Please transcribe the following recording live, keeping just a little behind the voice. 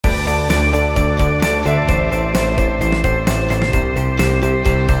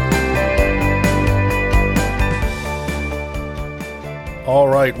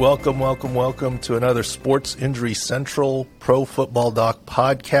right, welcome to another Sports Injury Central Pro Football Doc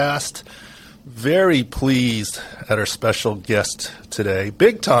podcast. Very pleased at our special guest today,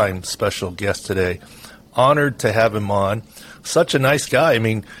 big-time special guest today. Honored to have him on. Such a nice guy. I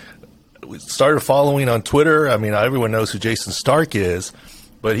mean, we started following on Twitter. I mean, everyone knows who Jayson Stark is,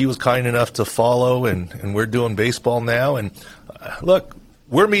 but he was kind enough to follow, and we're doing baseball now. And look,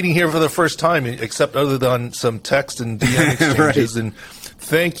 we're meeting here for the first time, except other than some text and DM exchanges. Right. And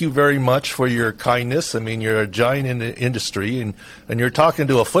thank you very much for your kindness. I mean, you're a giant in the industry, and you're talking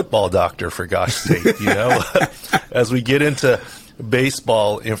to a football doctor, for gosh sake, as we get into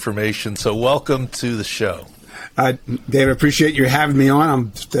baseball information. So welcome to the show. David, appreciate you having me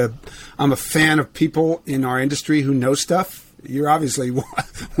on. I'm a fan of people in our industry who know stuff. You're obviously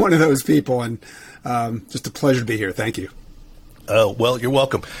one of those people, and just a pleasure to be here. Thank you. Well, you're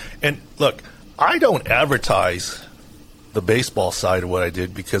welcome. And look, I don't advertise the baseball side of what I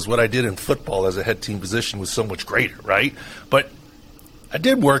did, because what I did in football as a head team position was so much greater, right? But I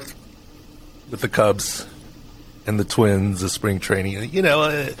did work with the Cubs and the Twins, the spring training, and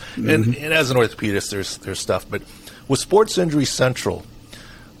as an orthopedist, there's stuff. But with Sports Injury Central,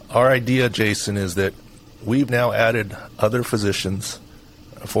 our idea, Jason, is that we've now added other physicians,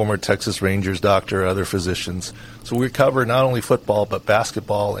 a former Texas Rangers doctor, other physicians. So we cover not only football, but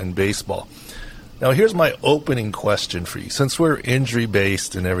basketball and baseball. Now, here's my opening question for you. Since we're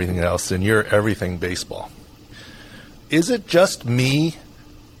injury-based and everything else, and you're everything baseball, is it just me,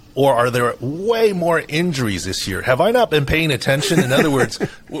 or are there way more injuries this year? Have I not been paying attention? In other words,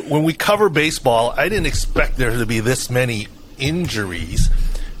 when we cover baseball, I didn't expect there to be this many injuries.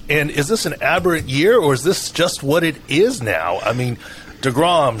 And is this an aberrant year, or is this just what it is now? I mean,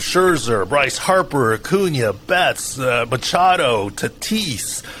 DeGrom, Scherzer, Bryce Harper, Acuna, Betts, Machado,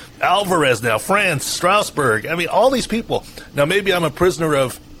 Tatis, Alvarez now, France, Strasburg. I mean, all these people. Now, maybe I'm a prisoner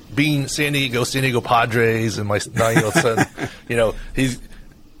of being San Diego Padres, and my 9-year-old son,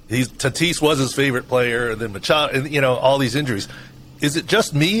 Tatis was his favorite player, and then Machado, and, all these injuries. Is it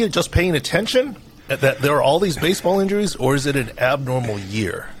just me just paying attention that there are all these baseball injuries, or is it an abnormal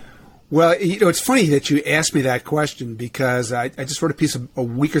year? Well, it's funny that you asked me that question, because I just wrote a piece a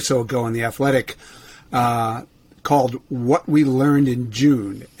week or so ago in The Athletic called What We Learned in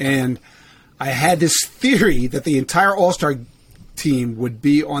June. And I had this theory that the entire All-Star team would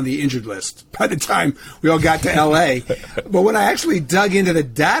be on the injured list by the time we all got to L.A. But when I actually dug into the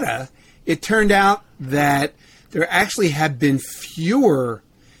data, it turned out that there actually have been fewer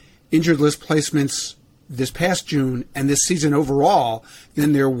injured list placements this past June and this season overall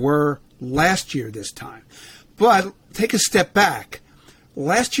than there were last year this time. But take a step back.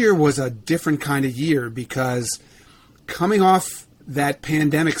 Last year was a different kind of year, because coming off that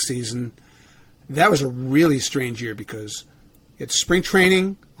pandemic season, that was a really strange year, because it's spring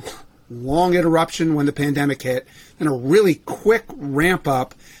training, long interruption when the pandemic hit, then a really quick ramp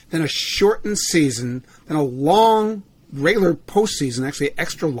up, then a shortened season, then a long regular postseason, actually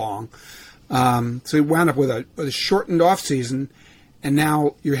extra long. So we wound up with a shortened off season, and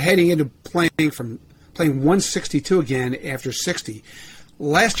now you're heading into playing 162 again after 60.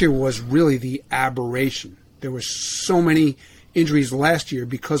 Last year was really the aberration. There were so many injuries last year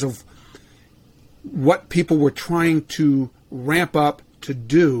because of what people were trying to ramp up to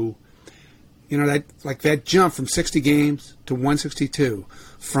do. That jump from 60 games to 162,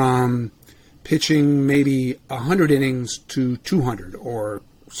 from pitching maybe 100 innings to 200, or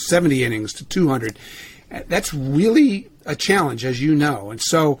 70 innings to 200. That's really a challenge, as you know. And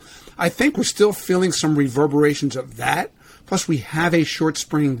so I think we're still feeling some reverberations of that. Plus, we have a short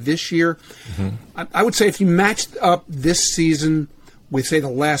spring this year. Mm-hmm. I would say if you matched up this season with, say, the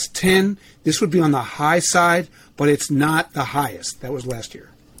last 10, this would be on the high side, but it's not the highest. That was last year.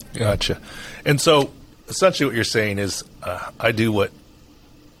 Gotcha. And so essentially what you're saying is I do what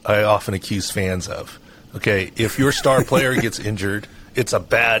I often accuse fans of. Okay, if your star player gets injured, it's a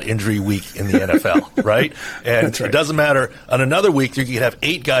bad injury week in the NFL, right? And right. It doesn't matter. On another week, you could have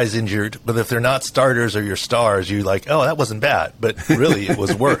 8 guys injured, but if they're not starters or your stars, you're like, oh, that wasn't bad. But really, it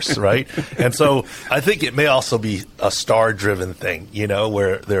was worse, right? And so I think it may also be a star-driven thing,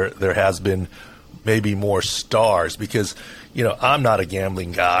 where there has been maybe more stars, because, I'm not a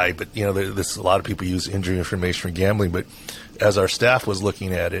gambling guy, but, there's a lot of people use injury information for gambling, but as our staff was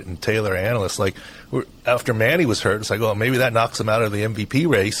looking at it, and Taylor, analysts, after Manny was hurt, it's like, well, maybe that knocks him out of the MVP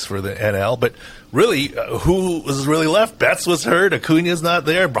race for the NL. But really, who was really left? Betts was hurt. Acuna's not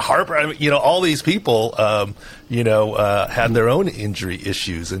there. Harper, all these people, had their own injury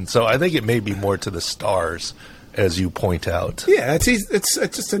issues. And so I think it may be more to the stars, as you point out. Yeah, it's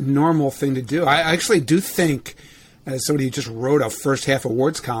just a normal thing to do. I actually do think as somebody who just wrote a first half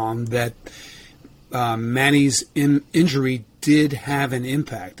awards column, that Manny's injury did have an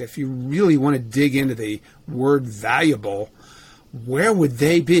impact. If you really want to dig into the word valuable, where would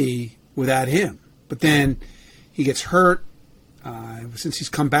they be without him? But then he gets hurt. Since he's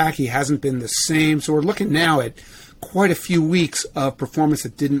come back, he hasn't been the same. So we're looking now at quite a few weeks of performance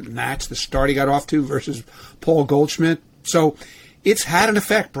that didn't match the start he got off to versus Paul Goldschmidt. So it's had an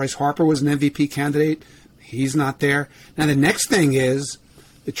effect. Bryce Harper was an MVP candidate. He's not there. Now the next thing is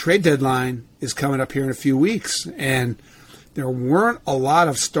the trade deadline is coming up here in a few weeks, and there weren't a lot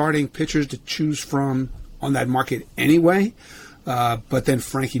of starting pitchers to choose from on that market anyway. But then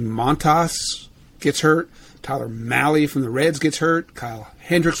Frankie Montas gets hurt. Tyler Mahle from the Reds gets hurt. Kyle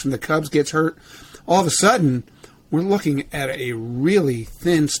Hendricks from the Cubs gets hurt. All of a sudden, we're looking at a really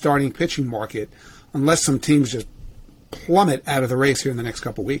thin starting pitching market unless some teams just plummet out of the race here in the next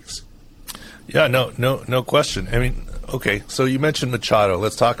couple of weeks. Yeah, no question. I mean, okay, so you mentioned Machado.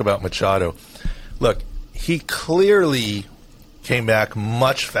 Let's talk about Machado. Look, he clearly came back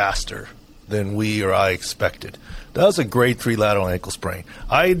much faster than we or I expected. That was a grade 3 lateral ankle sprain.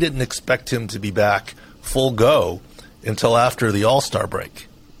 I didn't expect him to be back full go until after the All-Star break,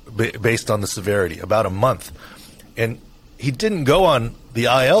 based on the severity, about a month. And he didn't go on the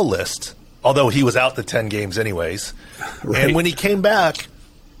IL list, although he was out the 10 games anyways. Right. And when he came back,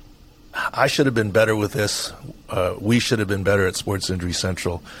 I should have been better with this. We should have been better at Sports Injury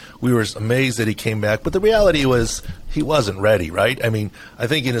Central. We were amazed that he came back, but the reality was he wasn't ready, right? I mean, I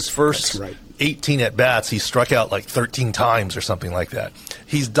think in his first 18 at-bats, he struck out like 13 times or something like that.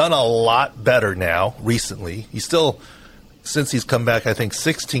 He's done a lot better now recently. He's still, since he's come back, I think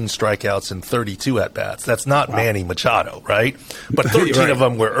 16 strikeouts and 32 at-bats. That's not Manny Machado, right? But 13 of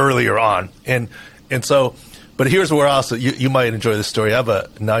them were earlier on. And so, but here's where also, you might enjoy this story. I have a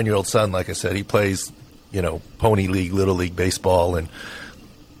 9-year-old son, like I said. He plays, Pony League, Little League baseball, and,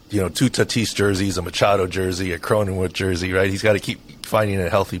 2 Tatis jerseys, a Machado jersey, a Cronenworth jersey, right? He's got to keep finding a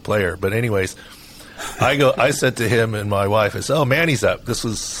healthy player. But anyways, I said to him and my wife, I said, oh, Manny's up. This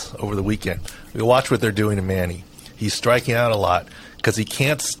was over the weekend. We watch what they're doing to Manny. He's striking out a lot because he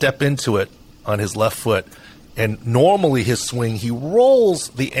can't step into it on his left foot. And normally his swing, he rolls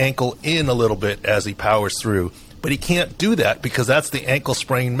the ankle in a little bit as he powers through. But he can't do that because that's the ankle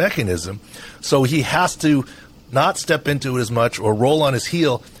sprain mechanism. So he has to not step into it as much or roll on his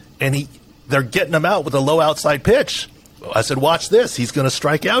heel. And they're getting him out with a low outside pitch. I said, watch this. He's going to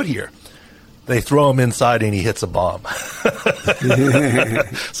strike out here. They throw him inside and he hits a bomb.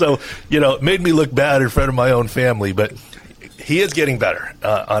 So, it made me look bad in front of my own family. But he is getting better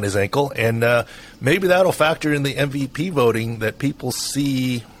on his ankle. And maybe that'll factor in the MVP voting, that people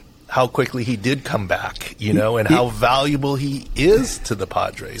see how quickly he did come back, and how valuable he is to the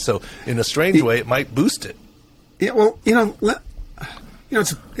Padres. So in a strange way, it might boost it. Yeah, well,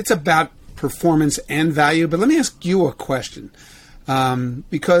 it's about performance and value. But let me ask you a question,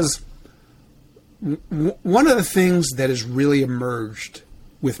 because one of the things that has really emerged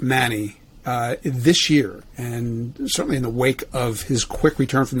with Manny this year, and certainly in the wake of his quick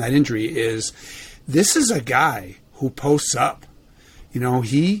return from that injury, is this is a guy who posts up.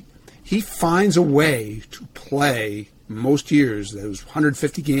 He finds a way to play most years, those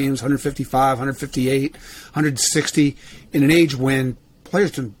 150 games, 155, 158, 160, in an age when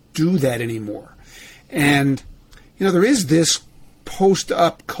players don't do that anymore. And, there is this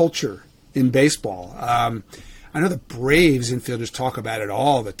post-up culture in baseball. I know the Braves infielders talk about it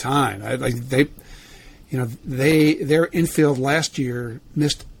all the time. Their infield last year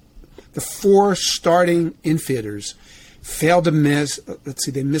missed the 4 starting infielders. Failed to miss,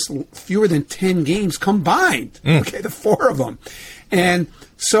 they missed fewer than 10 games combined. Okay, the 4 of them. And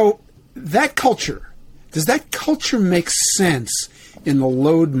so that culture, does that culture make sense in the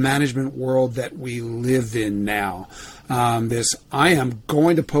load management world that we live in now? I am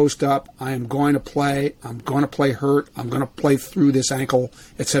going to post up, I am going to play, I'm going to play hurt, I'm going to play through this ankle,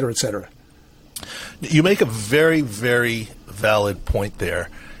 et cetera, et cetera. You make a very, very valid point there.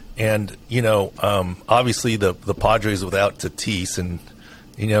 And, obviously the Padres without Tatis, and,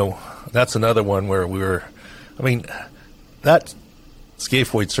 that's another one where that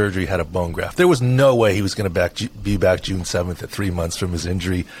scaphoid surgery had a bone graft. There was no way he was going to be back June 7th at 3 months from his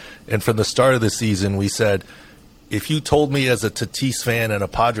injury. And from the start of the season, we said, if you told me as a Tatis fan and a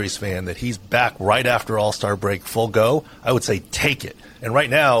Padres fan that he's back right after All-Star break full go, I would say take it. And right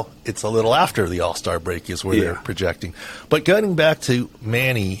now, it's a little after the All-Star break is where they're projecting. But getting back to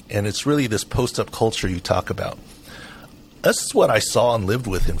Manny, and it's really this post-up culture you talk about. This is what I saw and lived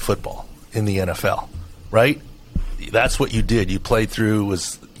with in football, in the NFL, right? that's what you did. You played through,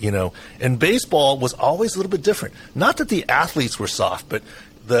 was, and baseball was always a little bit different. Not that the athletes were soft, but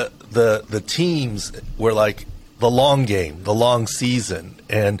the teams were like the long game, the long season.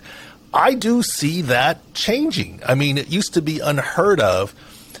 And I do see that changing. I mean, it used to be unheard of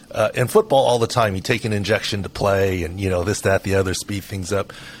in football all the time. You take an injection to play and, this, that, the other, speed things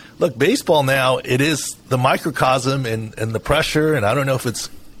up. Look, baseball now, it is the microcosm and the pressure, and I don't know if it's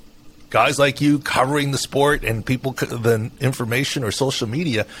guys like you covering the sport and people, the information or social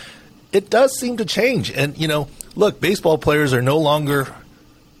media, it does seem to change. And, look, baseball players are no longer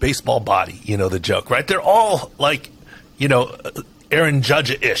baseball body, the joke, right? They're all like, Aaron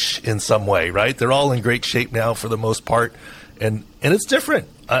Judge-ish in some way, right? They're all in great shape now for the most part. And it's different.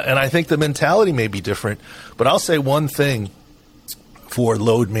 And I think the mentality may be different. But I'll say one thing for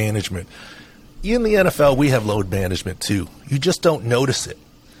load management. In the NFL, we have load management too. You just don't notice it,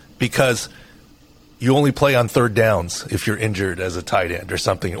 because you only play on third downs if you're injured as a tight end or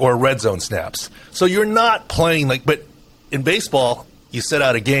something, or red zone snaps. So you're not playing but in baseball, you set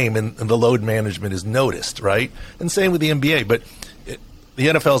out a game and the load management is noticed, right? And same with the NBA. But the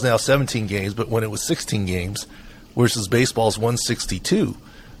NFL is now 17 games, but when it was 16 games versus baseball's 162,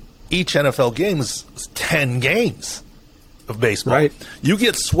 each NFL game is 10 games of baseball. Right. You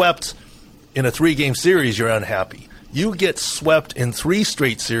get swept in a 3-game series, you're unhappy. You get swept in 3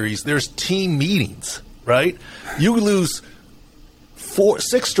 straight series, there's team meetings, right? You lose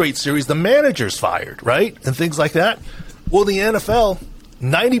 6 straight series, the manager's fired, right? And things like that. Well, the NFL,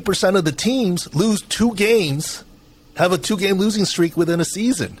 90% of the teams lose 2 games, have a 2-game losing streak within a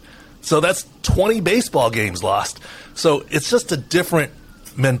season. So that's 20 baseball games lost. So it's just a different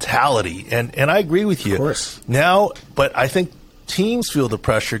mentality. And I agree with you. Of course. Now, but I think teams feel the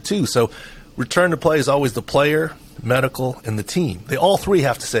pressure too. So return to play is always the player, medical, and the team. They all 3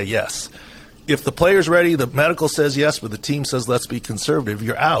 have to say yes. If the player's ready, the medical says yes, but the team says let's be conservative,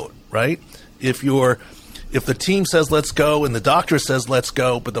 you're out, right? If the team says let's go and the doctor says let's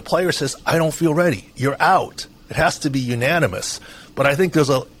go, but the player says I don't feel ready, you're out. It has to be unanimous. But I think there's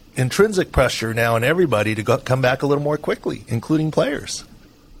a intrinsic pressure now on everybody to come back a little more quickly, including players.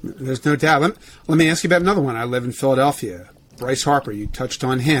 There's no doubt. Let me ask you about another one. I live in Philadelphia. Bryce Harper, you touched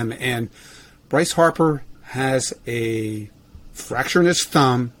on him. And Bryce Harper has a fracture in his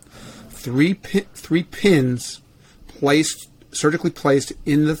thumb, 3 pins surgically placed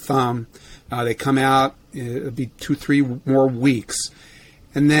in the thumb. They come out, it'll be 2-3 more weeks.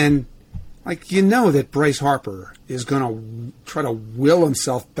 And then, that Bryce Harper is going to try to will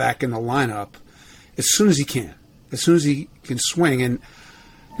himself back in the lineup as soon as he can, as soon as he can swing. And,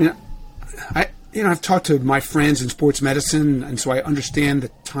 I've talked to my friends in sports medicine, and so I understand the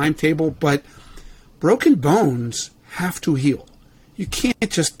timetable, but broken bones have to heal. You can't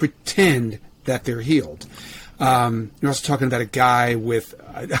just pretend that they're healed. You're also talking about a guy with,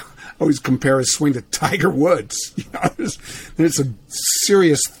 I always compare his swing to Tiger Woods. There's some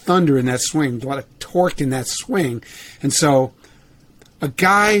serious thunder in that swing, a lot of torque in that swing. And so a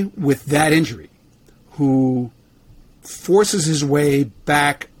guy with that injury who forces his way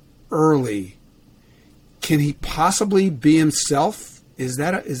back early, can he possibly be himself? Is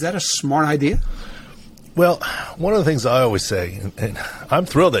that a smart idea? Well, one of the things I always say, and I'm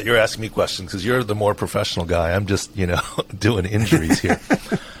thrilled that you're asking me questions because you're the more professional guy. I'm just, doing injuries here.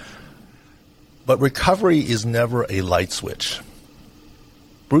 But recovery is never a light switch.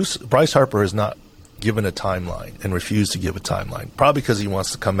 Bryce Harper has not given a timeline and refused to give a timeline, probably because he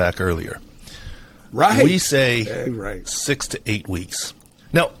wants to come back earlier. Right. We say 6 to 8 weeks.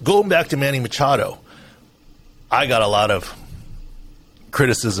 Now, going back to Manny Machado, I got a lot of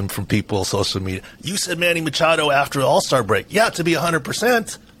criticism from people, social media. You said Manny Machado after the All-Star break. Yeah, to be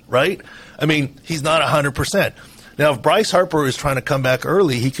 100%, right? I mean, he's not 100%. Now, if Bryce Harper is trying to come back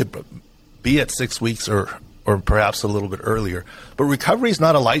early, he could be at 6 weeks or perhaps a little bit earlier. But recovery is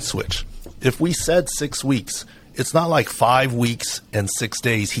not a light switch. If we said 6 weeks, it's not like 5 weeks and 6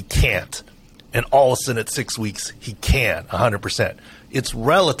 days he can't. And all of a sudden at 6 weeks, he can 100%. It's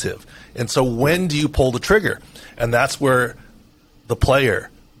relative. And so when do you pull the trigger? And that's where the player,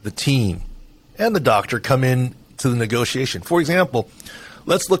 the team, and the doctor come in to the negotiation. For example,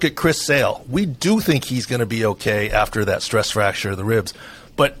 let's look at Chris Sale. We do think he's going to be okay after that stress fracture of the ribs.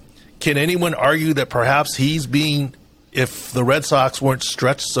 But can anyone argue that perhaps if the Red Sox weren't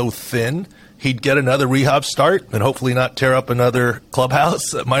stretched so thin, he'd get another rehab start and hopefully not tear up another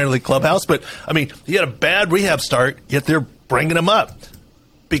minor league clubhouse? But, I mean, he had a bad rehab start, yet they're bringing him up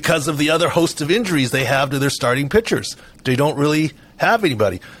because of the other host of injuries they have to their starting pitchers. They don't really have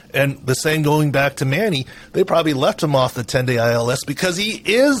anybody. And the same going back to Manny, they probably left him off the 10-day IL list because he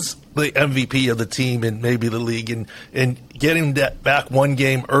is the MVP of the team and maybe the league, and getting that back one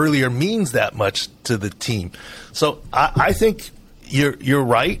game earlier means that much to the team. So I think you're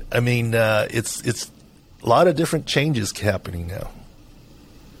right. I mean, it's a lot of different changes happening now.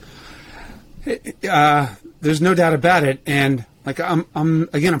 There's no doubt about it, and like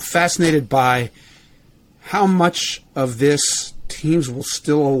I'm fascinated by how much of this teams will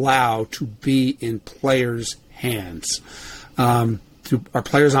still allow to be in players' hands. Are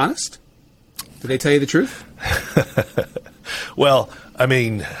players honest? Do they tell you the truth? Well, I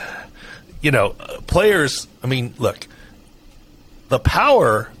mean, players, look, the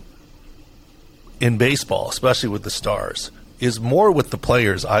power in baseball, especially with the stars, is more with the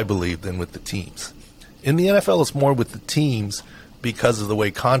players, I believe, than with the teams. In the NFL, it's more with the teams because of the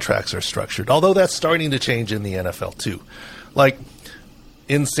way contracts are structured, although that's starting to change in the NFL too. Like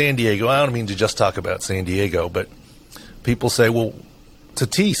in San Diego, I don't mean to just talk about San Diego, but people say, well,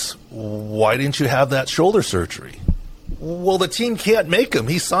 Tatis, why didn't you have that shoulder surgery? Well, the team can't make him.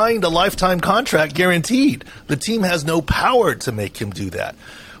 He signed a lifetime contract guaranteed. The team has no power to make him do that.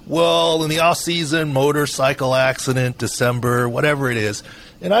 Well, in the off-season, motorcycle accident, December, whatever it is.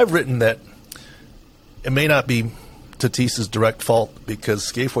 And I've written that it may not be Tatis's direct fault because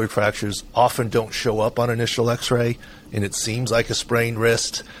scaphoid fractures often don't show up on initial x-ray, and it seems like a sprained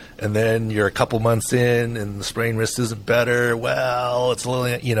wrist, and then you're a couple months in and the sprained wrist isn't better. Well, it's a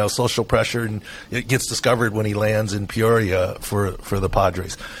little, social pressure, and it gets discovered when he lands in Peoria for the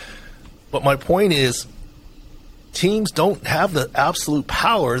Padres. But my point is, teams don't have the absolute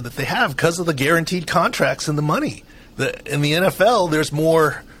power that they have because of the guaranteed contracts and the money. In the NFL, there's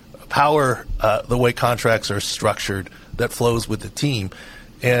more power, the way contracts are structured, that flows with the team.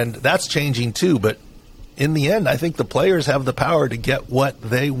 And that's changing too. But in the end, I think the players have the power to get what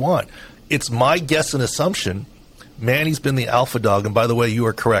they want. It's my guess and assumption. Manny's been the alpha dog. And by the way, you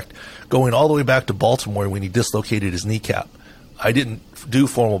are correct. Going all the way back to Baltimore when he dislocated his kneecap. I didn't do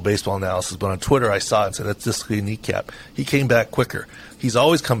formal baseball analysis, but on Twitter I saw it and said, that's dislocated kneecap. He came back quicker. He's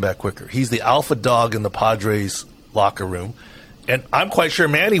always come back quicker. He's the alpha dog in the Padres locker room. And I'm quite sure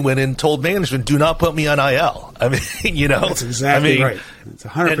Manny went in and told management, do not put me on IL. That's exactly right. It's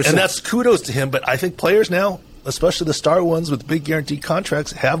 100%. And that's kudos to him. But I think players now, especially the star ones with big guaranteed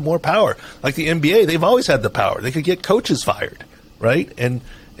contracts, have more power. Like the NBA, they've always had the power. They could get coaches fired, right? And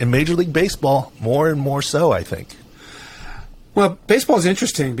in Major League Baseball, more and more so, I think. Well, baseball is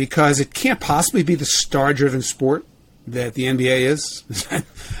interesting because it can't possibly be the star-driven sport that the NBA is.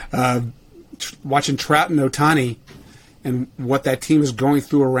 Watching Trout and Ohtani and what that team is going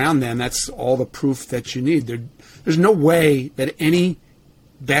through around them, that's all the proof that you need. There's no way that any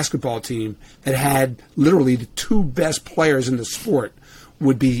basketball team that had literally the two best players in the sport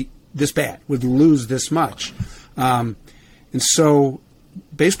would be this bad, would lose this much. And so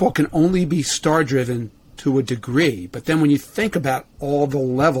baseball can only be star-driven to a degree. But then when you think about all the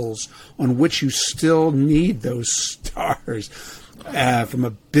levels on which you still need those stars, from a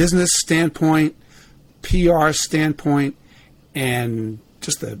business standpoint, PR standpoint, and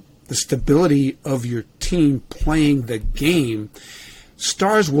just the stability of your team playing the game,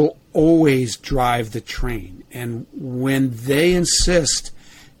 stars will always drive the train. And when they insist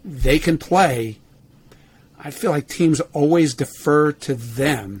they can play, I feel like teams always defer to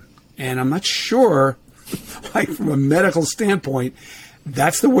them. And I'm not sure, like from a medical standpoint,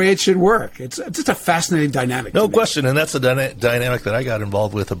 that's the way it should work. It's just a fascinating dynamic. No question, and that's a dynamic that I got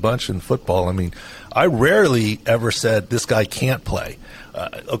involved with a bunch in football. I mean, I rarely ever said this guy can't play.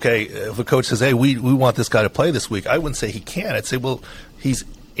 Okay, if a coach says, hey, we want this guy to play this week, I wouldn't say he can't. I'd say, well, he's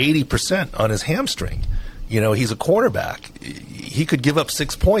 80% on his hamstring. He's a cornerback. He could give up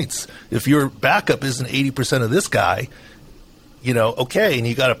 6 points. If your backup isn't 80% of this guy, okay, and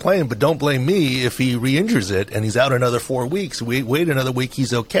you got to play him, but don't blame me if he re-injures it and he's out another 4 weeks. Wait another week,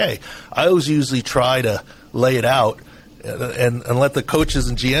 he's okay. I always usually try to lay it out and let the coaches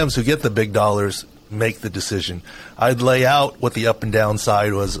and GMs who get the big dollars make the decision. I'd lay out what the up and down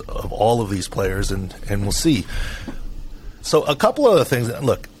side was of all of these players, and we'll see. So a couple other things.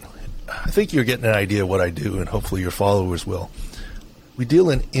 Look, I think you're getting an idea of what I do, and hopefully your followers will. We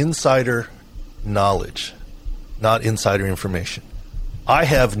deal in insider knowledge, not insider information. I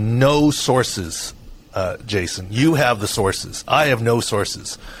have no sources, Jason. You have the sources. I have no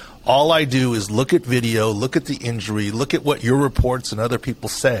sources. All I do is look at video, look at the injury, look at what your reports and other people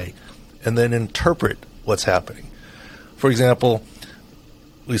say, and then interpret what's happening. For example,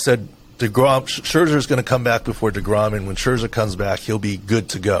 we said Scherzer's going to come back before DeGrom, and when Scherzer comes back, he'll be good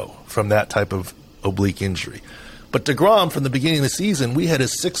to go from that type of oblique injury. But DeGrom, from the beginning of the season, we had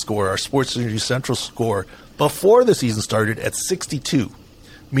his 6 score, our Sports Energy Central score, before the season started at 62,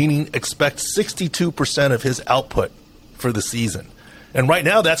 meaning expect 62% of his output for the season. And right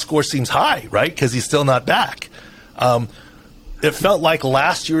now that score seems high, right? Because he's still not back. It felt like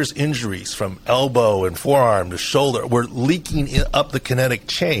last year's injuries from elbow and forearm to shoulder were leaking up the kinetic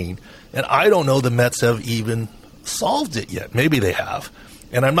chain, and I don't know the Mets have even solved it yet. Maybe they have.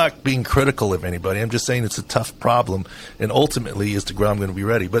 And I'm not being critical of anybody. I'm just saying it's a tough problem, and ultimately is DeGrom going to be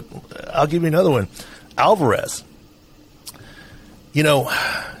ready? But I'll give you another one. Alvarez. You know,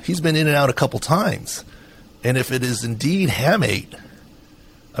 he's been in and out a couple times. And if it is indeed hamate,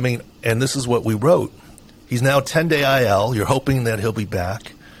 I mean, and this is what we wrote, he's now 10-day IL. You're hoping that he'll be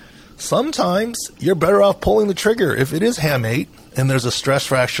back. Sometimes you're better off pulling the trigger. If it is hamate and there's a stress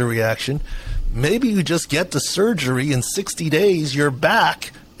fracture reaction, maybe you just get the surgery in 60 days, you're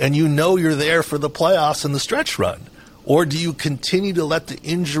back, and you know you're there for the playoffs and the stretch run. Or do you continue to let the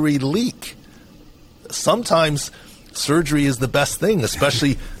injury leak? Sometimes surgery is the best thing,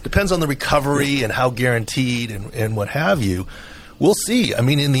 especially depends on the recovery and how guaranteed and what have you. We'll see. I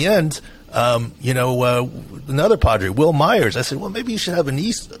mean, in the end, another Padre, Will Myers, I said, well, maybe you should have a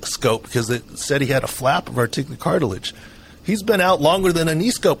knee scope because it said he had a flap of articular cartilage. He's been out longer than a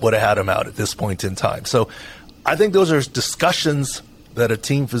knee scope would have had him out at this point in time. So I think those are discussions that a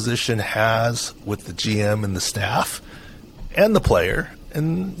team physician has with the GM and the staff and the player,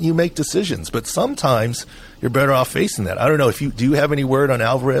 and you make decisions. But sometimes you're better off facing that. I don't know do you have any word on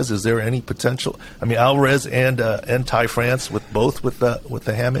Alvarez? Is there any potential? I mean, Alvarez and Ty France with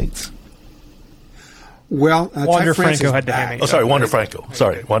the hamates. Well, Wander Franco had the hamate. Oh, sorry, Wander Franco.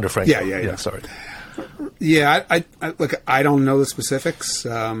 Sorry, Wander Franco. Yeah. Sorry. Yeah, I look. I don't know the specifics,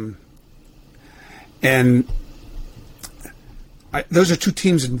 and those are two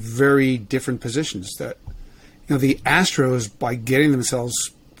teams in very different positions. That the Astros, by getting themselves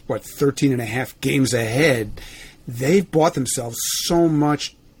 13 and a half games ahead, they've bought themselves so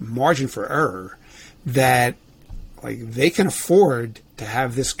much margin for error that they can afford to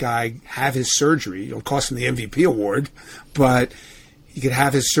have this guy have his surgery. It'll cost him the MVP award, but he could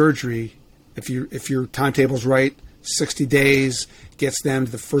have his surgery if your timetable's right. 60 days gets them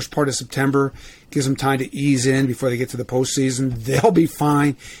to the first part of September, gives them time to ease in before they get to the postseason. They'll be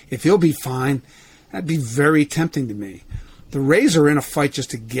fine. If he'll be fine, that'd be very tempting to me. The Rays are in a fight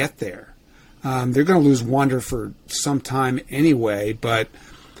just to get there. They're going to lose Wander for some time anyway, but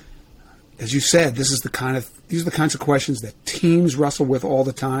as you said, these are the kinds of questions that teams wrestle with all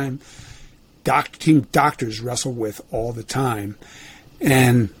the time, team doctors wrestle with all the time.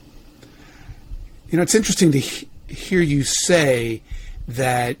 And it's interesting to hear you say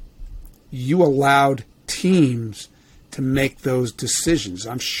that you allowed teams to make those decisions.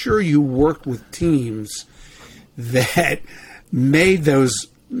 I'm sure you worked with teams that made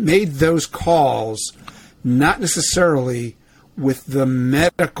those calls, not necessarily with the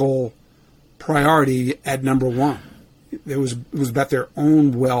medical priority at number one. It was about their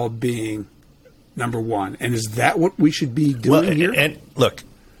own well-being, number one. And is that what we should be doing here? And look,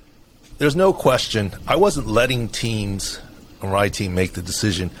 there's no question. I wasn't letting teams on my team make the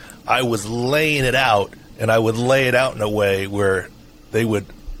decision. I was laying it out, and I would lay it out in a way where they would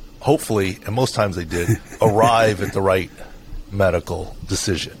hopefully, and most times they did, arrive at the right medical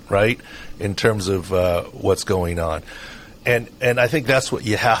decision, right, in terms of what's going on. And I think that's what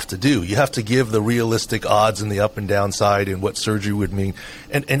you have to do. You have to give the realistic odds and the up and down side and what surgery would mean.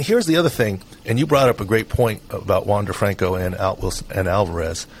 And here's the other thing, and you brought up a great point about Wander Franco and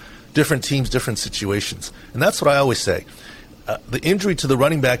Alvarez. Different teams, different situations. And that's what I always say. The injury to the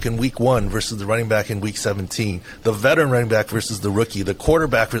running back in week 1 versus the running back in week 17, the veteran running back versus the rookie, the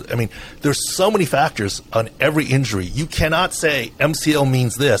quarterback. I mean, there's so many factors on every injury. You cannot say MCL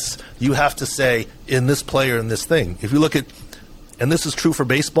means this. You have to say in this player and this thing. If you look at, and this is true for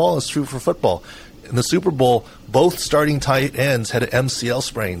baseball, it's true for football. In the Super Bowl, both starting tight ends had MCL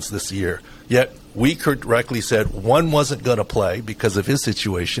sprains this year. Yet we correctly said one wasn't going to play because of his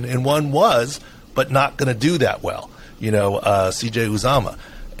situation, and one was, but not going to do that well. CJ Uzama,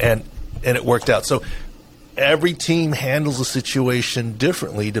 and it worked out. So every team handles a situation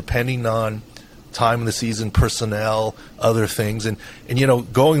differently depending on time of the season, personnel, other things. And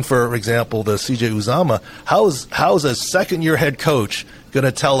going for example, the CJ Uzama, how is a second-year head coach going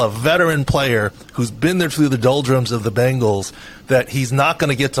to tell a veteran player who's been there through the doldrums of the Bengals that he's not going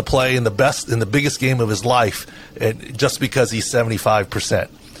to get to play in the biggest game of his life just because he's 75%?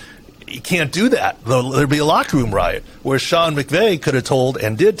 You can't do that. There'd be a locker room riot. Whereas Sean McVay could have told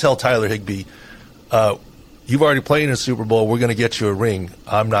and did tell Tyler Higbee, you've already played in a Super Bowl. We're going to get you a ring.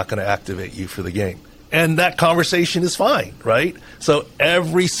 I'm not going to activate you for the game. And that conversation is fine, right? So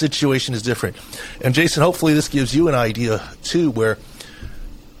every situation is different. And Jason, hopefully this gives you an idea too, where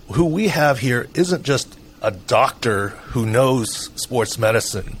who we have here isn't just a doctor who knows sports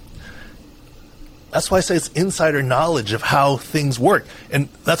medicine. That's why I say it's insider knowledge of how things work. And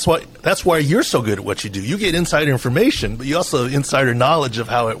that's why you're so good at what you do. You get insider information, but you also have insider knowledge of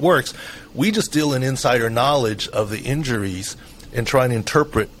how it works. We just deal in insider knowledge of the injuries and try and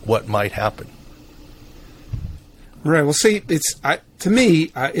interpret what might happen. Right. Well, see, to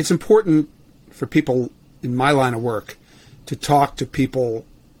me, it's important for people in my line of work to talk to people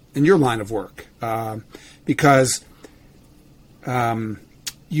in your line of work because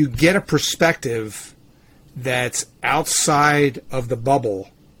you get a perspective that's outside of the bubble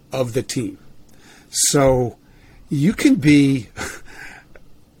of the team. So you can be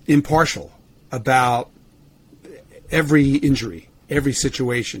impartial about every injury, every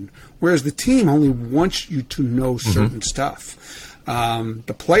situation, whereas the team only wants you to know certain stuff.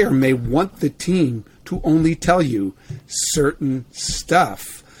 The player may want the team to only tell you certain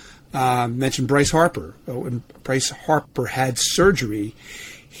stuff. Mentioned Bryce Harper. When Bryce Harper had surgery,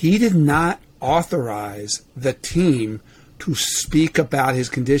 he did not authorize the team to speak about his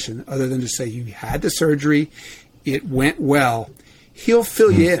condition other than to say he had the surgery, it went well. He'll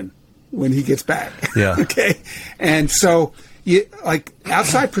fill you in when he gets back. Yeah. Okay. And so,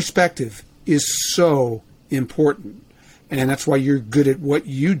 outside perspective is so important, and that's why you're good at what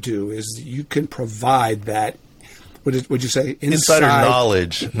you do. Is you can provide that. Would you say insider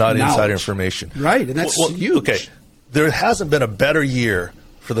knowledge, not insider information? Right, and that's huge. Okay, there hasn't been a better year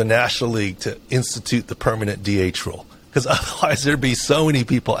for the National League to institute the permanent DH rule, because otherwise there'd be so many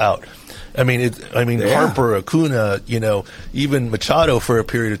people out. I mean, Harper, Acuna, even Machado for a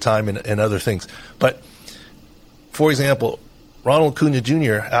period of time and other things. But, for example, Ronald Acuna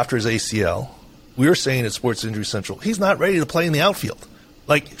Jr., after his ACL, we were saying at Sports Injury Central, he's not ready to play in the outfield.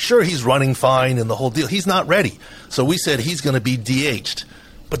 Sure, he's running fine and the whole deal. He's not ready. So we said he's going to be DH'd.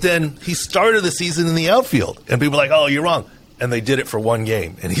 But then he started the season in the outfield. And people were like, oh, you're wrong. And they did it for one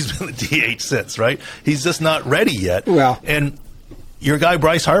game. And he's been the DH since, right? He's just not ready yet. Well, and your guy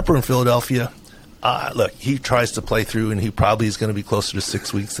Bryce Harper in Philadelphia, look, he tries to play through, and he probably is going to be closer to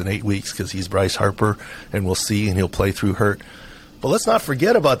 6 weeks than 8 weeks because he's Bryce Harper, and we'll see, and he'll play through hurt. But let's not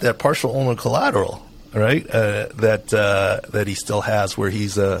forget about that partial ulnar collateral, right, that he still has where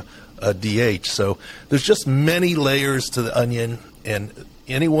he's a DH. So there's just many layers to the onion, and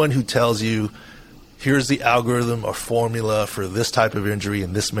anyone who tells you, here's the algorithm or formula for this type of injury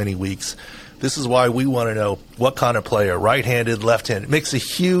in this many weeks, this is why we want to know what kind of player, right-handed, left-handed. It makes a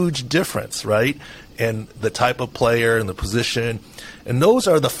huge difference, right? And the type of player and the position. And those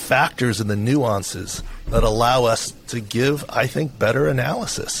are the factors and the nuances that allow us to give, I think, better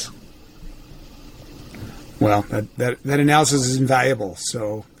analysis. Well, that analysis is invaluable.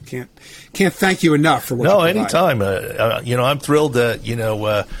 So can't thank you enough for what you provide. Anytime. I'm thrilled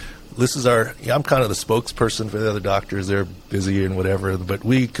that, this is I'm kind of the spokesperson for the other doctors. They're busy and whatever, but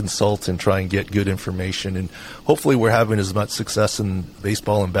we consult and try and get good information. And hopefully we're having as much success in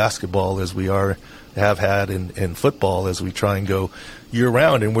baseball and basketball as we have had in football as we try and go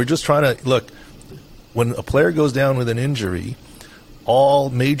year-round. And we're just trying to, look, when a player goes down with an injury, all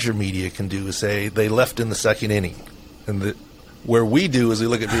major media can do is say they left in the second inning. And where we do is we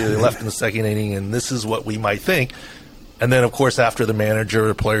look at they left in the second inning, and this is what we might think. And then, of course, after the manager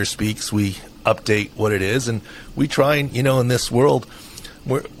or player speaks, we update what it is. And we try and, in this world,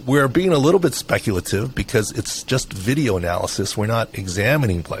 we're being a little bit speculative because it's just video analysis. We're not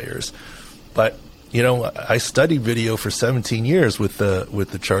examining players. But, I studied video for 17 years with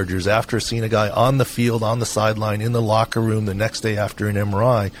the Chargers after seeing a guy on the field, on the sideline, in the locker room the next day after an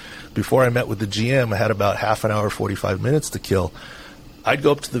MRI. Before I met with the GM, I had about half an hour, 45 minutes to kill. I'd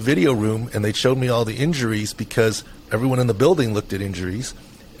go up to the video room, and they'd show me all the injuries because everyone in the building looked at injuries.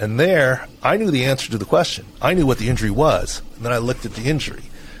 And there, I knew the answer to the question. I knew what the injury was, and then I looked at the injury.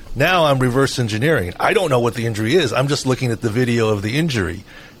 Now I'm reverse engineering. I don't know what the injury is. I'm just looking at the video of the injury.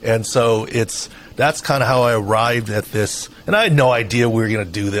 And so that's kind of how I arrived at this. And I had no idea we were going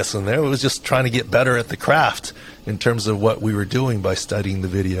to do this in there. It was just trying to get better at the craft in terms of what we were doing by studying the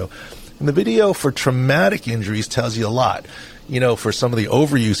video. And the video for traumatic injuries tells you a lot. For some of the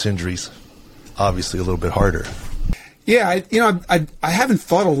overuse injuries, obviously a little bit harder. Yeah, I haven't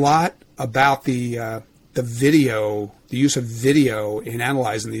thought a lot about the video, the use of video in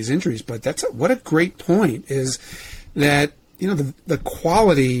analyzing these injuries, but what a great point is that the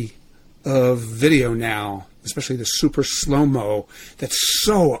quality of video now, especially the super slow-mo that's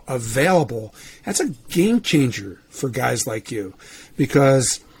so available, that's a game changer for guys like you,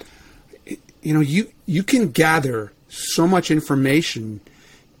 because you can gather so much information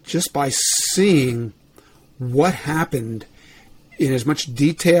just by seeing what happened in as much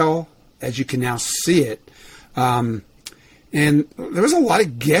detail as you can now see it. And there was a lot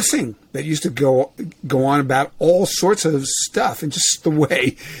of guessing that used to go on about all sorts of stuff, and just the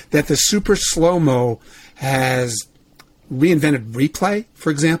way that the super slow-mo has reinvented replay, for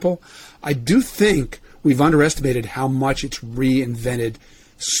example. I do think we've underestimated how much it's reinvented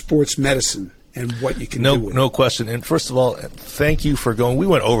sports medicine and what you can do with it. No question. And first of all, thank you for going. We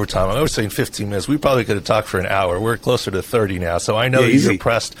went overtime. I was saying 15 minutes. We probably could have talked for an hour. We're closer to 30 now. So I know you're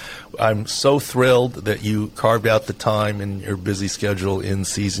pressed. I'm so thrilled that you carved out the time in your busy schedule in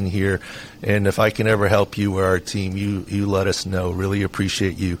season here. And if I can ever help you or our team, you let us know. Really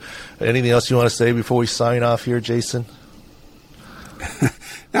appreciate you. Anything else you want to say before we sign off here, Jason?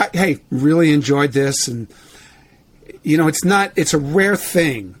 Hey, really enjoyed this. And, it's a rare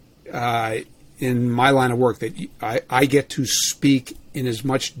thing in my line of work that I get to speak in as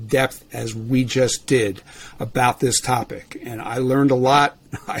much depth as we just did about this topic. And I learned a lot.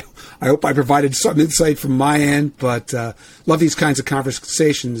 I hope I provided some insight from my end, but love these kinds of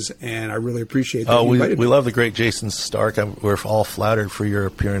conversations, and I really appreciate that. We love the great Jason Stark. We're all flattered for your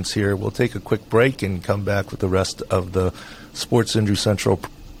appearance here. We'll take a quick break and come back with the rest of the Sports Injury Central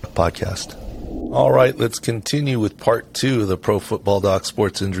podcast. All right, let's continue with part 2 of the Pro Football Doc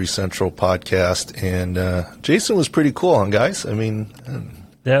Sports Injury Central podcast. And Jason was pretty cool, huh, guys? I mean,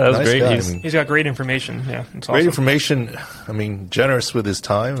 yeah, that was nice great. Guy. He's got great information. Yeah, it's great awesome. Information. I mean, generous with his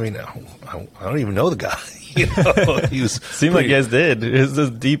time. I mean, I don't even know the guy. He was seemed like you guys did. It was this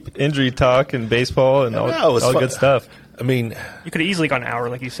deep injury talk in baseball and all good stuff. I mean, you could have easily gone an hour,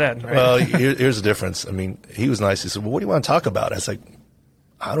 like you said. Right? Well, here's the difference. I mean, he was nice. He said, "Well, what do you want to talk about?" I was like,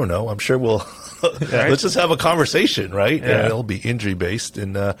 "I don't know. I'm sure we'll let's just have a conversation, right?" Yeah. And it'll be injury based.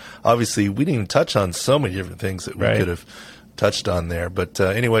 And obviously, we didn't even touch on so many different things that we could have touched on there. But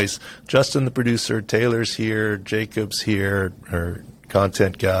anyways, Justin, the producer, Taylor's here, Jacob's here, our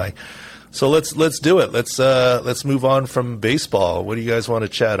content guy. So let's do it. Let's move on from baseball. What do you guys want to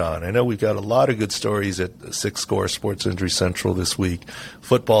chat on? I know we've got a lot of good stories at Six Score Sports Injury Central this week.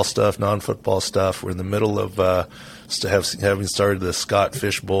 Football stuff, non-football stuff. We're in the middle of having started the Scott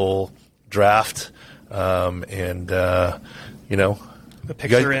Fish Bowl draft, and the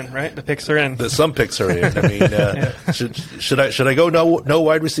picks are in, right? The picks are in. Some picks are in. I mean, should I go no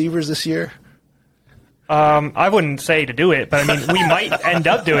wide receivers this year? I wouldn't say to do it, but I mean, we might end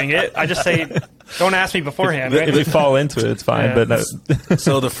up doing it. I just say, don't ask me beforehand. Right? If we fall into it, it's fine. Yeah. But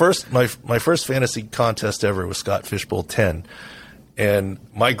so my first fantasy contest ever was Scott Fish Bowl 10, and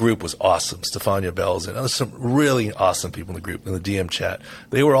my group was awesome. Stefania Bells and there's some really awesome people in the group in the DM chat.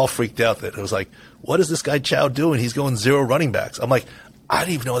 They were all freaked out that it was like, what is this guy Chow doing? He's going 0 running backs. I'm like, I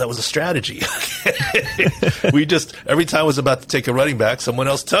didn't even know that was a strategy. We just, every time I was about to take a running back, someone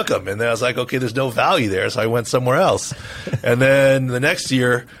else took him. And then I was like, okay, there's no value there. So I went somewhere else. And then the next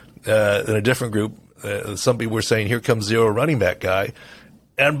year, in a different group, some people were saying, here comes 0 running back guy.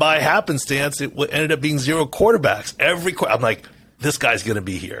 And by happenstance, it ended up being 0 quarterbacks. I'm like, this guy's going to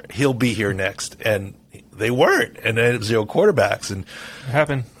be here. He'll be here next. And they weren't. And then it was 0 quarterbacks. And it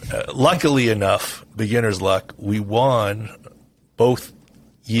happened. Luckily enough, beginner's luck, we won both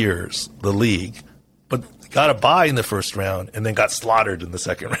years, the league, but got a bye in the first round and then got slaughtered in the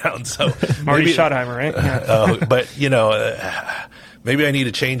second round. So Marty Schottheimer, right? Yeah. But maybe I need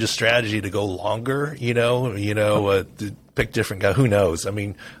to change a strategy to go longer. To pick different guy. Who knows? I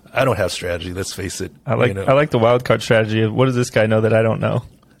mean, I don't have strategy. Let's face it. I like the wild card strategy of what does this guy know that I don't know.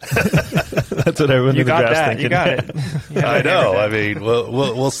 That's what everyone in the draft's thinking. You got it. I know. I mean,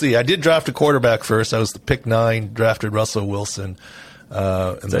 we'll see. I did draft a quarterback first. I was the pick 9, drafted Russell Wilson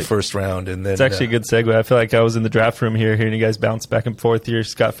in the first round, and then it's actually a good segue. I feel like I was in the draft room here, hearing you guys bounce back and forth your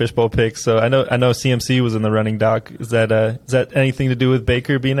Scott Fish Bowl picks. So I know CMC was in the running, Doc. Is that anything to do with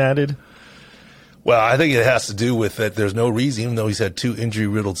Baker being added? Well, I think it has to do with that. There's no reason, even though he's had 2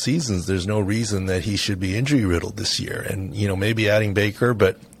 injury-riddled seasons, there's no reason that he should be injury-riddled this year. And maybe adding Baker,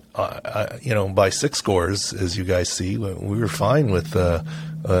 but by 6 scores, as you guys see, we were fine with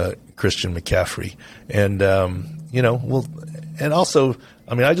Christian McCaffrey, and and also,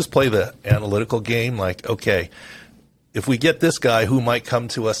 I mean, I just play the analytical game. Like, okay, if we get this guy, who might come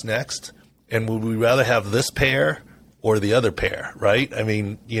to us next, and would we rather have this pair or the other pair, right? I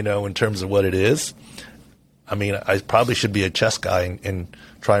mean, in terms of what it is. I mean, I probably should be a chess guy and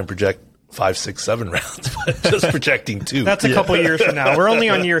try and project 5, 6, 7 rounds, but just projecting 2. That's a couple years from now. We're only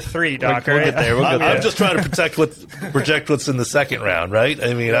on year 3, Doc. We'll right? get there. We'll get there. I'm just trying to project what's in the second round, right?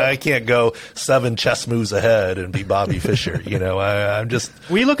 I mean, I can't go 7 chess moves ahead and be Bobby Fischer. I'm just.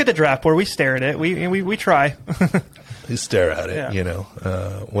 We look at the draft board. We stare at it. We try. You stare at it,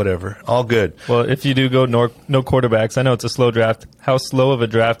 whatever. All good. Well, if you do go no quarterbacks, I know it's a slow draft. How slow of a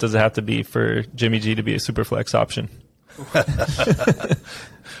draft does it have to be for Jimmy G to be a super flex option?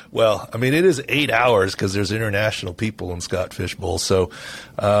 Well, I mean, it is 8 hours because there's international people in Scott Fish Bowl. So,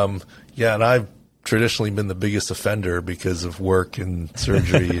 and I've traditionally been the biggest offender because of work and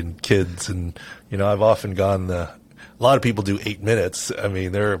surgery and kids. And, I've often gone a lot of people do 8 minutes. I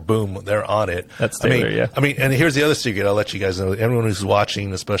mean, they're on it. That's Taylor, yeah. I mean, and here's the other secret. I'll let you guys know. Everyone who's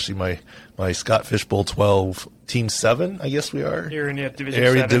watching, especially my Scott Fish Bowl 12 Team 7, I guess we are. You're in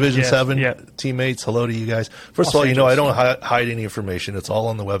Division 7. Yeah. Teammates, hello to you guys. First of all, I don't hide any information. It's all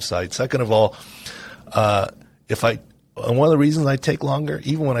on the website. Second of all, and one of the reasons I take longer,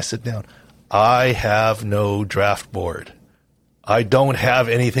 even when I sit down, I have no draft board. I don't have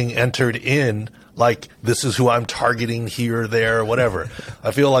anything entered in like this is who I'm targeting here, there, whatever.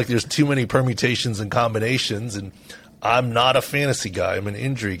 I feel like there's too many permutations and combinations, and I'm not a fantasy guy. I'm an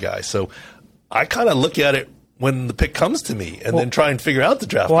injury guy. So I kind of look at it when the pick comes to me and then try and figure out the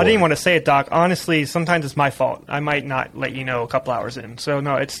draft board. I didn't want to say it, Doc. Honestly, sometimes it's my fault. I might not let you know a couple hours in. So,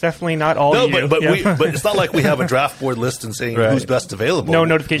 no, it's definitely not all you. No, but it's not like we have a draft board list and saying who's best available. No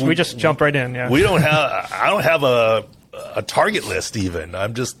notification. We just jump right in, yeah. I don't have a target list even.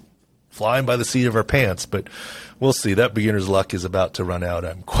 I'm just flying by the seat of our pants, but we'll see. That beginner's luck is about to run out,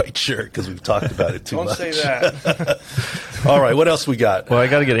 I'm quite sure, because we've talked about it too much. Don't say that. All right, what else we got? Well, I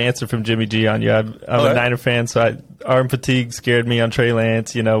got to get an answer from Jimmy G on you. I'm a Niner fan, so arm fatigue scared me on Trey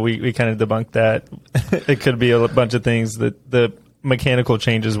Lance. We kind of debunked that. It could be a bunch of things. That the mechanical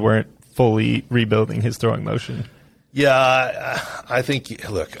changes weren't fully rebuilding his throwing motion. Yeah, I think,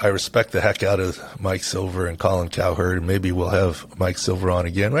 look, I respect the heck out of Mike Silver and Colin Cowherd, and maybe we'll have Mike Silver on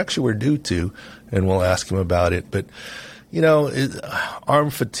again. Actually, we're due to, and we'll ask him about it. But,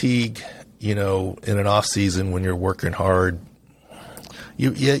 arm fatigue, in an off season when you're working hard,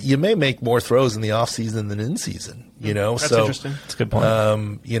 you may make more throws in the off season than in season. That's interesting. That's a good point.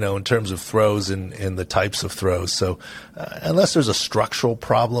 In terms of throws and the types of throws. So, unless there's a structural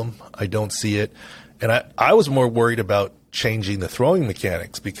problem, I don't see it. And I was more worried about changing the throwing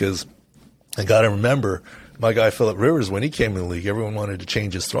mechanics because I got to remember my guy Phillip Rivers, when he came in the league, everyone wanted to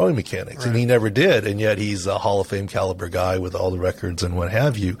change his throwing mechanics, and he never did. And yet he's a Hall of Fame caliber guy with all the records and what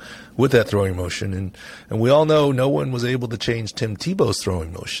have you with that throwing motion. And we all know no one was able to change Tim Tebow's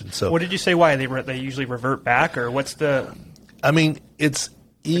throwing motion. So what did you say? Why they usually revert back, or what's the? I mean, it's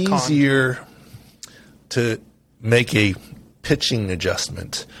easier to make a pitching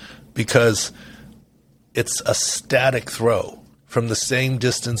adjustment because it's a static throw from the same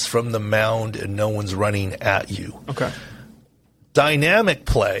distance from the mound and no one's running at you. Okay. Dynamic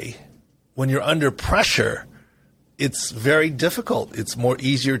play, when you're under pressure, it's very difficult. It's more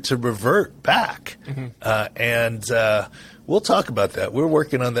easier to revert back. And we'll talk about that. We're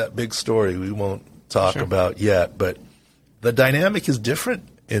working on that big story we won't talk about yet. But the dynamic is different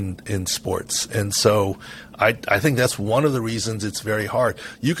in sports. And so I think that's one of the reasons it's very hard.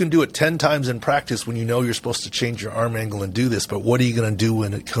 You can do it 10 times in practice when you know you're supposed to change your arm angle and do this, but what are you going to do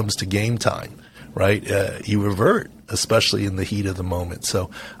when it comes to game time, right? You revert, especially in the heat of the moment. So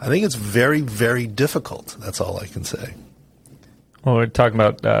I think it's very, very difficult. That's all I can say. Well, we're talking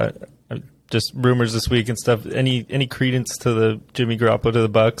about just rumors this week and stuff. Any credence to the Jimmy Garoppolo to the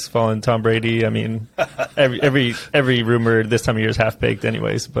Bucks following Tom Brady? I mean, every rumor this time of year is half baked,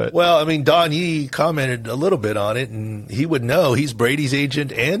 anyways. But well, I mean, Don Yee commented a little bit on it, and he would know. He's Brady's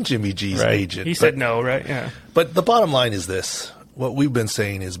agent and Jimmy G's agent. He said no, right? Yeah. But the bottom line is this: what we've been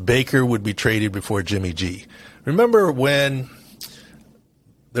saying is Baker would be traded before Jimmy G. Remember when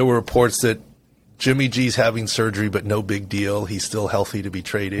there were reports that Jimmy G's having surgery, but no big deal. He's still healthy to be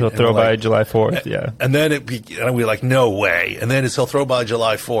traded. He'll throw by July 4th, yeah. And then we're like, no way. And then he'll throw by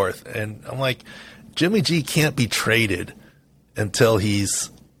July 4th. And I'm like, Jimmy G can't be traded until he's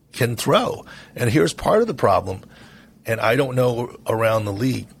can throw. And here's part of the problem, and I don't know around the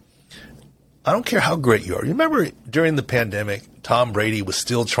league. I don't care how great you are. You remember during the pandemic, Tom Brady was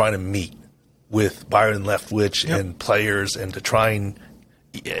still trying to meet with Byron Leftwich and players and to try and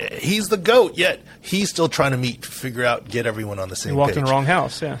he's the GOAT, yet he's still trying to figure out, get everyone on the same page. He walked in the wrong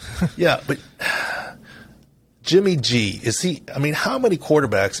house, yeah. Yeah, but Jimmy G, how many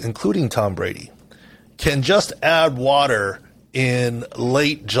quarterbacks, including Tom Brady, can just add water in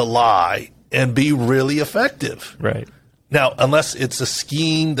late July and be really effective? Right. Now, unless it's a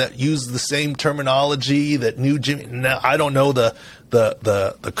scheme that uses the same terminology that knew Jimmy. Now, I don't know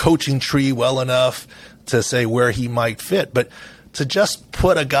the coaching tree well enough to say where he might fit, but to just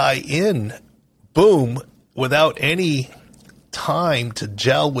put a guy in, boom, without any time to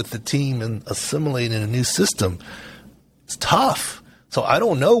gel with the team and assimilate in a new system, it's tough. So I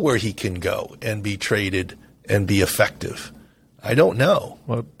don't know where he can go and be traded and be effective. I don't know.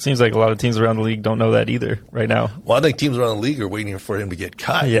 Well, it seems like a lot of teams around the league don't know that either right now. Well, I think teams around the league are waiting for him to get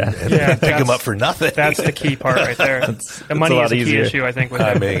cut and pick him up for nothing. That's the key part right there. The money is a key issue, I think, with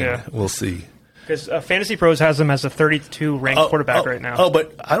him. We'll see. Because Fantasy Pros has him as a 32 ranked quarterback right now. Oh,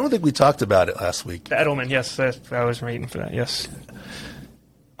 but I don't think we talked about it last week. Edelman, yes. I was waiting for that, yes.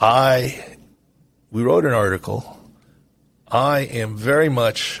 We wrote an article. I am very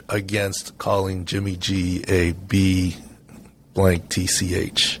much against calling Jimmy G a B blank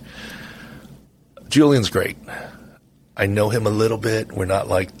TCH. Julian's great. I know him a little bit. We're not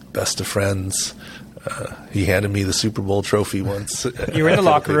like best of friends. He handed me the Super Bowl trophy once. You were in the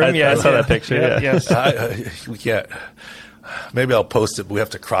locker room, I saw that picture. Yes. We can't. Maybe I'll post it, but we have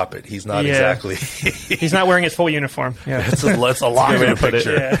to crop it. He's not exactly. He's not wearing his full uniform. Yeah. It's a locker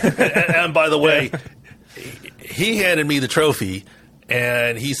picture. And by the way, he handed me the trophy,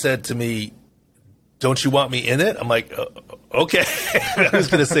 and he said to me, "Don't you want me in it?" I'm like, okay. I was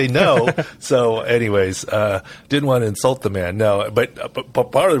going to say no. So anyways, didn't want to insult the man. No, but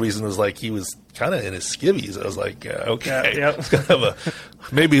part of the reason was like he was kind of in his skivvies. I was like, okay. Yeah. It's kind of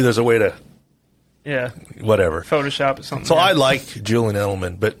maybe there's a way to whatever. Photoshop or something. So I like Julian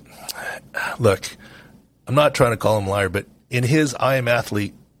Edelman, but look, I'm not trying to call him a liar, but in his I Am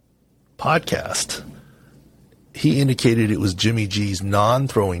Athlete podcast, he indicated it was Jimmy G's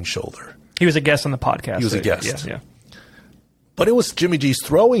non-throwing shoulder. He was a guest on the podcast. He was a guest. Yeah. But it was Jimmy G's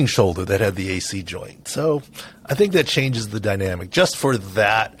throwing shoulder that had the AC joint. So I think that changes the dynamic. Just for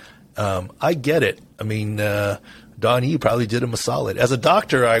that, I get it. I mean, Don, you probably did him a solid. As a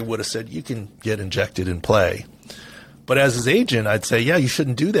doctor, I would have said, you can get injected and play. But as his agent, I'd say, yeah, you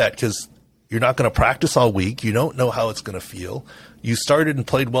shouldn't do that because you're not going to practice all week. You don't know how it's going to feel. You started and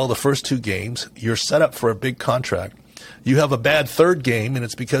played well the first 2 games. You're set up for a big contract. You have a bad 3rd game, and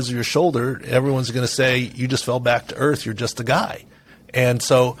it's because of your shoulder. Everyone's going to say, you just fell back to earth. You're just a guy. And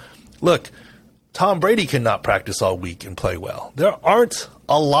so, look, Tom Brady cannot practice all week and play well. There aren't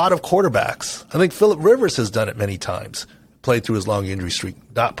a lot of quarterbacks. I think Phillip Rivers has done it many times, played through his long injury streak,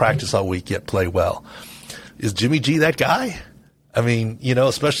 not practice all week, yet play well. Is Jimmy G that guy? I mean,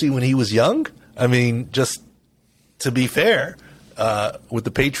 especially when he was young. I mean, just to be fair, with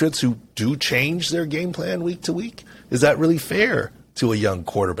the Patriots who do change their game plan week to week, is that really fair to a young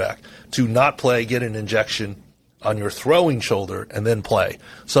quarterback to not play, get an injection on your throwing shoulder, and then play?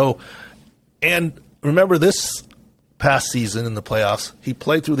 So, and remember this past season in the playoffs, he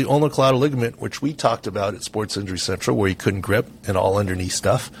played through the ulnar collateral ligament, which we talked about at Sports Injury Central, where he couldn't grip and all underneath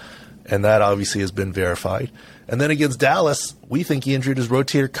stuff. And that obviously has been verified. And then against Dallas, we think he injured his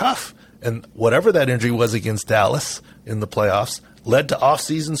rotator cuff. And whatever that injury was against Dallas in the playoffs led to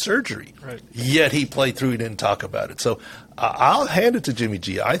off-season surgery. Right. Yet he played through, he didn't talk about it. So I'll hand it to Jimmy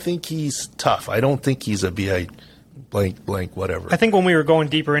G. I think he's tough. I don't think he's a B.I. blank, whatever. I think when we were going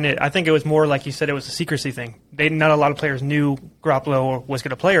deeper in it, I think it was more like you said, it was a secrecy thing. Not a lot of players knew Garoppolo was going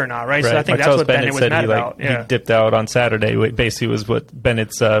to play or not, right? So I think that's what Bennett was mad about. He dipped out on Saturday. Basically, was what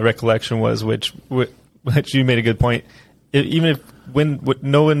Bennett's recollection was, which you made a good point. Even if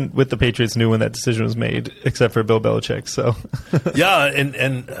no one with the Patriots knew when that decision was made, except for Bill Belichick. So yeah,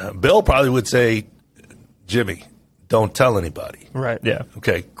 and Bill probably would say, Jimmy, don't tell anybody. Right. Yeah.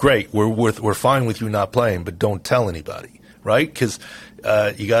 Okay, great. We're fine with you not playing, but don't tell anybody, right? Because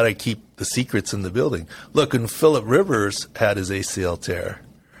you got to keep the secrets in the building. Look, when Phillip Rivers had his ACL tear,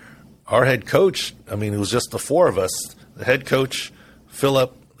 our head coach, I mean, it was just the 4 of us, the head coach,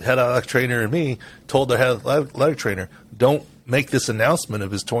 Phillip, head athletic trainer, and me, told the head athletic trainer, don't make this announcement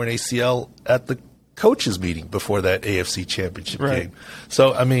of his torn ACL at the coaches meeting before that AFC Championship game.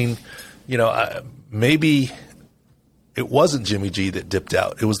 So, I mean, maybe it wasn't Jimmy G that dipped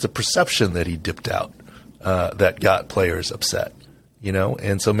out. It was the perception that he dipped out that got players upset,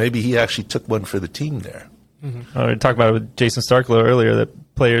 and so maybe he actually took one for the team there. Mm-hmm. We talked about it with Jason Starklow earlier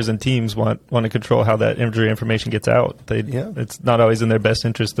that players and teams want to control how that injury information gets out. It's not always in their best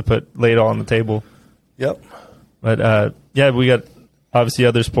interest to lay it all on the table. Yep. But, we got obviously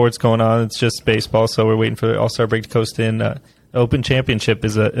other sports going on. It's just baseball, so we're waiting for the All-Star break to coast in. The Open Championship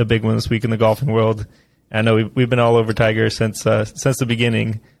is a big one this week in the golfing world. I know we've been all over Tiger since the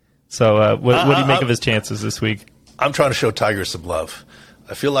beginning. So what do you make of his chances this week? I'm trying to show Tiger some love.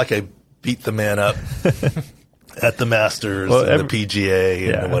 I feel like I beat the man up at the Masters, and the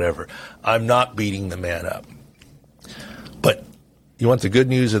PGA, and whatever. I'm not beating the man up. But you want the good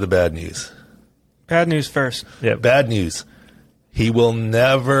news or the bad news? Bad news first. Yeah, bad news. He will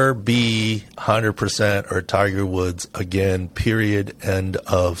never be 100% or Tiger Woods again, period, end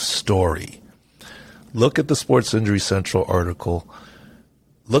of story. Look at the Sports Injury Central article.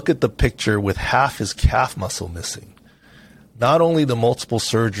 Look at the picture with half his calf muscle missing. Not only the multiple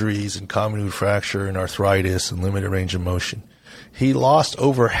surgeries and comminuted fracture and arthritis and limited range of motion, he lost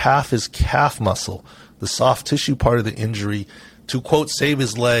over half his calf muscle, the soft tissue part of the injury. To, quote, save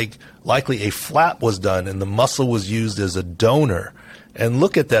his leg, likely a flap was done and the muscle was used as a donor. And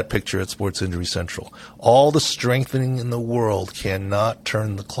look at that picture at Sports Injury Central. All the strengthening in the world cannot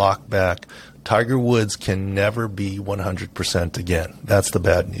turn the clock back. Tiger Woods can never be 100% again. That's the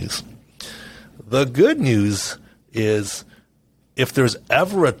bad news. The good news is if there's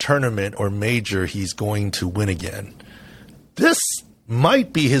ever a tournament or major he's going to win again, this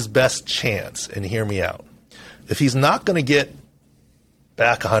might be his best chance. And hear me out. If he's not going to get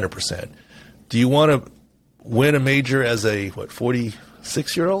back 100%. Do you want to win a major as a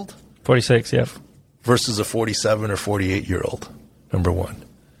 46-year-old? 46, yeah. Versus a 47 or 48-year-old, number one.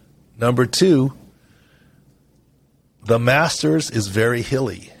 Number two, the Masters is very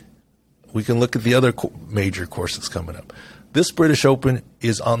hilly. We can look at the other major courses coming up. This British Open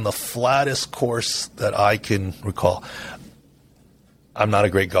is on the flattest course that I can recall. I'm not a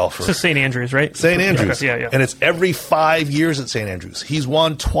great golfer. It's St. Andrews, right? St. Andrews. Yeah. And it's every 5 years at St. Andrews. He's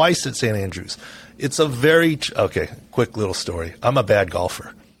won twice at St. Andrews. It's a very quick little story. I'm a bad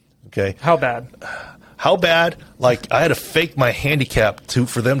golfer. Okay. How bad? How bad? Like, I had to fake my handicap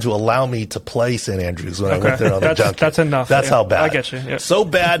for them to allow me to play St. Andrews when I went there on the junket. That's enough. That's how bad. I get you. Yeah. So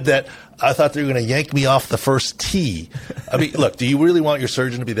bad that I thought they were going to yank me off the first tee. I mean, look, do you really want your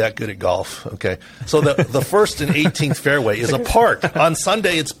surgeon to be that good at golf? Okay. So the first and 18th fairway is a park. On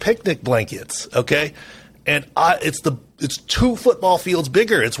Sunday, it's picnic blankets. Okay. And it's 2 football fields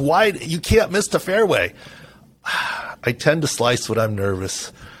bigger. It's wide. You can't miss the fairway. I tend to slice when I'm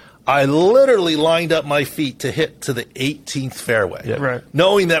nervous. I literally lined up my feet to hit to the 18th fairway, right,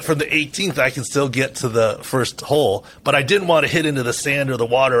 knowing that from the 18th I can still get to the first hole, but I didn't want to hit into the sand or the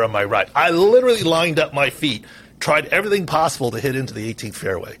water on my right. I literally lined up my feet, tried everything possible to hit into the 18th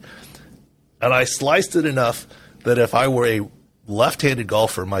fairway, and I sliced it enough that if I were a left-handed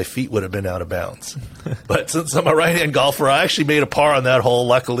golfer, my feet would have been out of bounds. But since I'm a right-hand golfer, I actually made a par on that hole,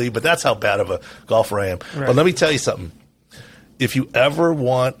 luckily, but that's how bad of a golfer I am. Right. But let me tell you something. If you ever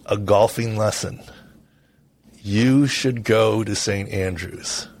want a golfing lesson, you should go to St.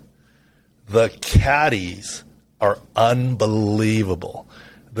 Andrews. The caddies are unbelievable.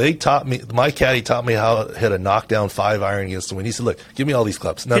 My caddy taught me how to hit a knockdown 5-iron against the wind. He said, look, give me all these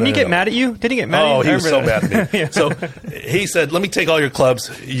clubs. Didn't he get mad at you? Did he get mad at you? Oh, he was so mad at me. Yeah. So he said, let me take all your clubs.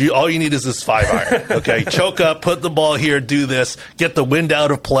 All you need is this 5-iron. Okay, choke up, put the ball here, do this, get the wind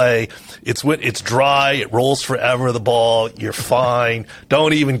out of play. It's dry, it rolls forever, the ball, you're fine.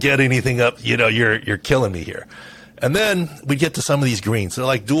 Don't even get anything up. You're killing me here. And then we get to some of these greens. They're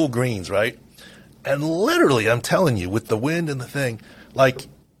like dual greens, right? And literally, I'm telling you, with the wind and the thing, like,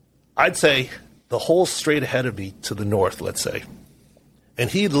 I'd say the hole straight ahead of me to the north, let's say. And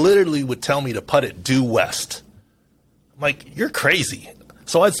he literally would tell me to putt it due west. I'm like, you're crazy.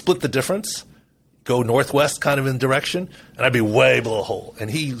 So I'd split the difference, go northwest kind of in direction, and I'd be way below the hole.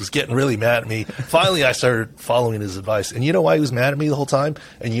 And he was getting really mad at me. Finally, I started following his advice. And you know why he was mad at me the whole time?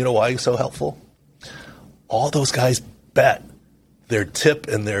 And you know why he was so helpful? All those guys bet their tip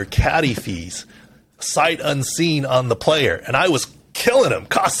and their caddy fees sight unseen on the player. And I was killing him,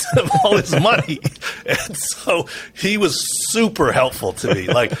 costing him all his money. And so he was super helpful to me.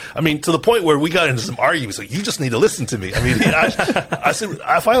 To the point where we got into some arguments. Like, you just need to listen to me. I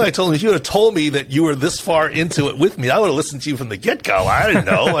told him, if you would have told me that you were this far into it with me, I would have listened to you from the get-go. I didn't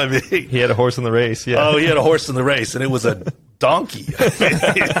know. He had a horse in the race. Yeah. Oh, he had a horse in the race, and it was a donkey.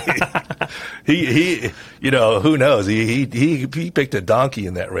 He who knows? He picked a donkey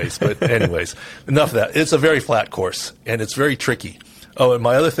in that race. But anyways, enough of that. It's a very flat course, and it's very tricky. Oh, and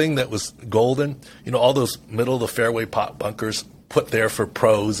my other thing that was golden, all those middle of the fairway pot bunkers put there for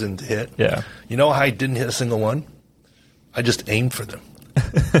pros and to hit. Yeah. You know how I didn't hit a single one? I just aimed for them.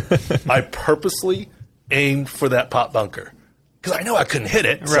 I purposely aimed for that pot bunker. Because I know I couldn't hit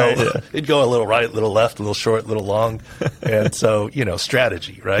it. Right. So it'd go a little right, a little left, a little short, a little long. And so,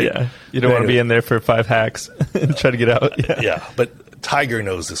 strategy, right? Yeah. You don't want to be in there for 5 hacks and try to get out. Yeah. But Tiger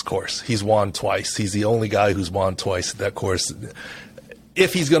knows this course. He's won twice. He's the only guy who's won twice at that course.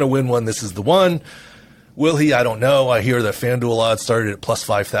 If he's going to win one, this is the one. Will he? I don't know. I hear that FanDuel odds started at plus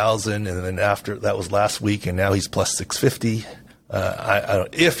 5,000, and then after that was last week, and now he's plus 650. I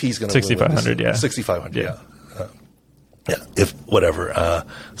don't. If he's going to 6,500, yeah, 6,500, yeah. If whatever.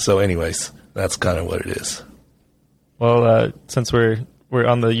 So, anyways, that's kind of what it is. Well, since we're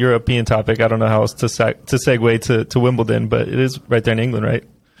on the European topic, I don't know how else to segue to Wimbledon, but it is right there in England, right?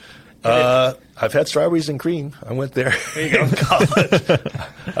 I've had strawberries and cream. I went there in college.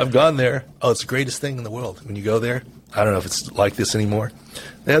 I've gone there. Oh, it's the greatest thing in the world. When you go there, I don't know if it's like this anymore.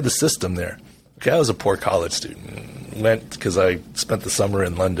 They have the system there. Okay, I was a poor college student. Went because I spent the summer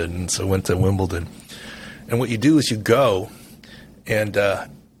in London, and so went to Wimbledon. And what you do is you go, and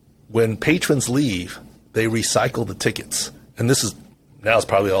when patrons leave, they recycle the tickets. And this is now it's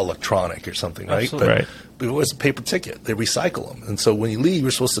probably all electronic or something, right? Absolutely. Right. But it was a paper ticket. They recycle them. And so when you leave, you're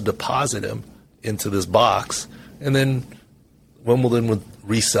supposed to deposit them into this box, and then Wimbledon would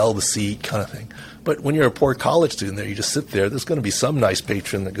resell the seat kind of thing. But when you're a poor college student there, you just sit there. There's going to be some nice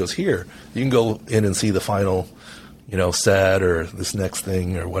patron that goes, here, you can go in and see the final, set or this next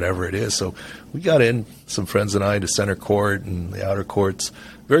thing or whatever it is. So we got in, some friends and I, to center court and the outer courts.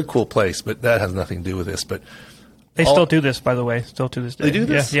 Very cool place, but that has nothing to do with this. But they still do this, by the way, still to this day. They do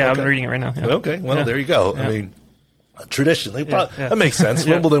this? Yeah, Okay. I'm reading it right now. Yeah. Okay, well, there you go. Yeah. I mean, traditionally, that makes sense.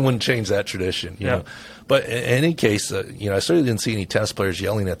 Yeah. Wimbledon wouldn't change that tradition, you know. But in any case, I certainly didn't see any tennis players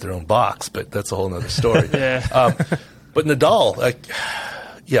yelling at their own box, but that's a whole other story. But Nadal,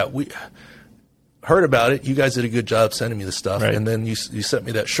 we heard about it. You guys did a good job sending me the stuff, right. And then you sent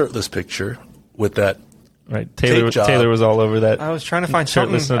me that shirtless picture with that. Right, Taylor was all over that. I was trying to find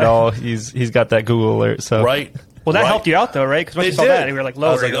shirtless something. Nadal. He's got that Google alert. So Right. Well, that helped you out, though, right? Because once you saw that, you were like,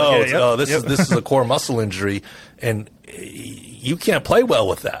 lower. I was like, this is a core muscle injury, and you can't play well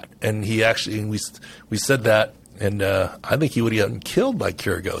with that. And he actually, we said that, and I think he would have gotten killed by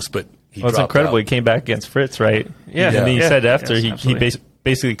Kyrgios, but he dropped incredible. out. He came back against Fritz, right? Yeah. And he said after Yes, he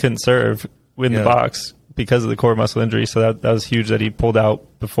basically couldn't serve in the box because of the core muscle injury. So that was huge that he pulled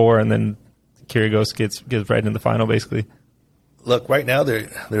out before, and then Kyrgios gets right in the final, basically. Look, right now there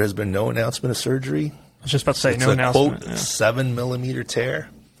has been no announcement of surgery. I was just about to say, It's no a announcement. quote 7 millimeter tear.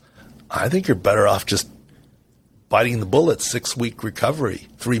 I think you're better off just biting the bullet. 6-week recovery,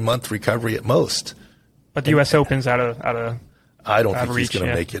 3-month recovery at most. But the U.S. Open's out of. I don't think he's reach, going to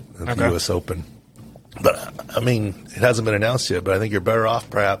yeah. make it at the Okay. U.S. Open. But I mean, it hasn't been announced yet. But I think you're better off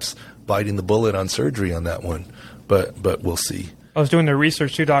perhaps biting the bullet on surgery on that one. But we'll see. I was doing the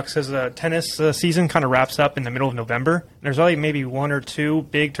research too, Doc. Says the tennis season kind of wraps up in the middle of November. And there's only maybe 1 or 2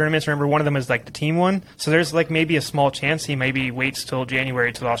 big tournaments. Remember, one of them is like the team one. So there's like maybe a small chance he maybe waits till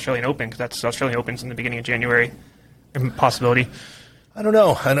January to the Australian Open, because that's Australian Open's in the beginning of January. Possibility. I don't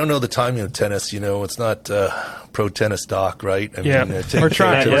know. I don't know the timing of tennis. It's not pro tennis doc, right? I Yeah. We're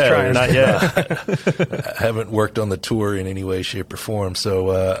trying. We're trying. Not yet. I haven't worked on the tour in any way, shape, or form.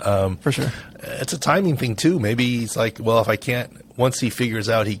 So For sure. it's a timing thing too. Maybe he's like, well, if I can't, once he figures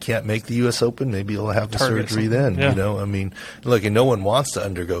out he can't make the U.S. Open, maybe he'll have the Target surgery something. then. Yeah. I mean, look, and no one wants to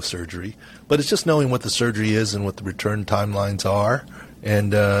undergo surgery, but it's just knowing what the surgery is and what the return timelines are,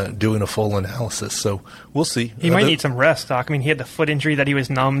 and doing a full analysis. So we'll see. He might need some rest, Doc. I mean, he had the foot injury that he was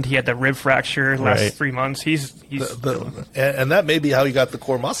numbed. He had the rib fracture last 3 months. He's and that may be how he got the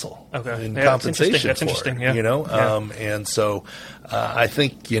core muscle. Okay. In Yeah, compensation that's for interesting. it, Yeah. and so I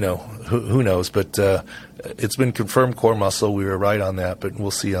think who knows, but it's been confirmed core muscle. We were right on that, but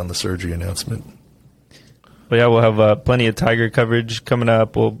we'll see on the surgery announcement. But yeah, we'll have plenty of Tiger coverage coming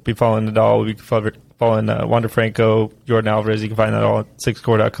up. We'll be following Nadal. We'll be following Wander Franco, Jordan Alvarez. You can find that all at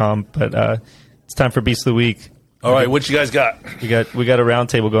sixscore.com. But it's time for Beast of the Week. All right, what you guys got? We got a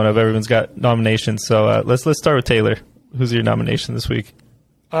roundtable going up. Everyone's got nominations. So let's start with Taylor. Who's your nomination this week?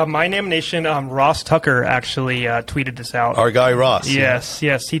 My nomination, Ross Tucker actually tweeted this out. Our guy Ross. Yes. He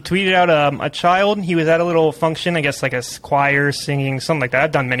tweeted out a child. He was at a little function, I guess like a choir singing, something like that.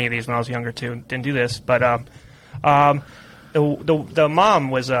 I've done many of these when I was younger too. Didn't do this, but the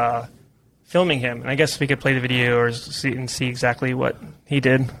mom was filming him, and I guess we could play the video or see exactly what he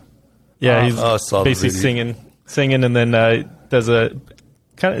did. Yeah, he's saw the basically singing, and then does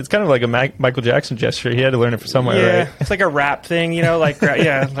it's kind of like a Michael Jackson gesture. He had to learn it from somewhere, right? It's like a rap thing, like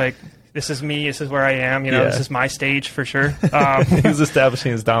like this is me, this is where I am, this is my stage for sure. He's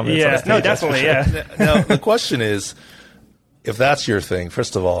establishing his dominance. Yeah, on stage, no, definitely, yeah. Now the question is, if that's your thing,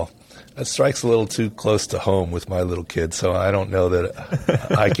 first of all, that strikes a little too close to home with my little kid, so I don't know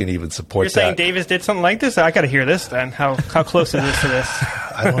that I can even support You're saying that. Davis did something like this? I got to hear this then. How close is this to this?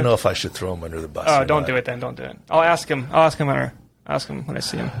 I don't know if I should throw him under the bus. Oh, or don't not. do it then. Don't do it. I'll ask him. I'll ask him when I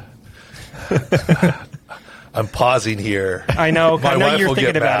see him. I'm pausing here. I know. My I know wife you're will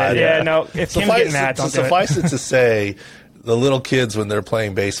thinking get about mad. it. Yeah, no. If Kim's getting mad, don't do it. Suffice it to say, the little kids, when they're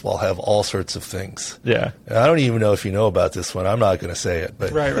playing baseball, have all sorts of things. Yeah. And I don't even know if you know about this one. I'm not going to say it.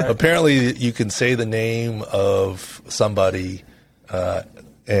 But Right. apparently you can say the name of somebody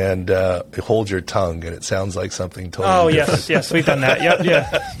and hold your tongue, and it sounds like something totally different. Yes, we've done that.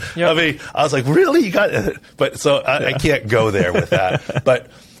 Yep. I mean, I was like, really? You got it? But so I can't go there with that. But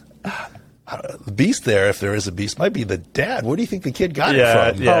the beast there, if there is a beast, might be the dad. Where do you think the kid got it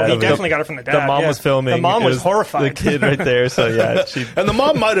from? Yeah. He definitely got it from the dad. The mom was filming. The mom It was horrified. The kid right there. So yeah, And the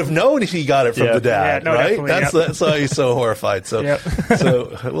mom might have known he got it from Yeah. the dad, Yeah, no, right? definitely, That's why he's so horrified. So, Yep.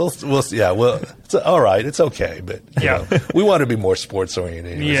 so we'll it's all right. It's okay, but you know, we want to be more sports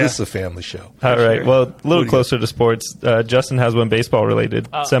oriented. Anyways. Yeah. This is a family show. All right. Sure. Well, a little closer to sports. Justin has one baseball related,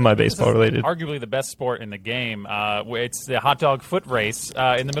 semi-baseball related. Arguably the best sport in the game. It's the hot dog foot race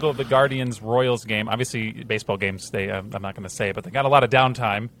in the middle of the Guardians-Royals game. Obviously, baseball games, I'm not going to say it, but they got a lot of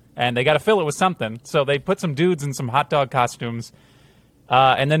downtime, and they got to fill it with something. So they put some dudes in some hot dog costumes.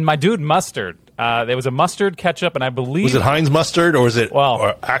 And then my dude Mustard. There was a mustard ketchup, and I believe... Was it Heinz mustard or is it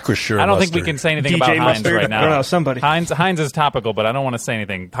or Acrisure I don't mustard? think we can say anything DJ about Heinz Mustard? right now. I don't know, somebody. Heinz is topical, but I don't want to say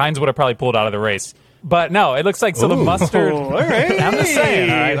anything. Heinz would have probably pulled out of the race. But no, it looks like the mustard... all right. I'm just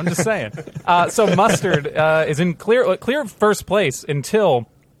saying, all right? I'm just saying. So Mustard is in clear first place until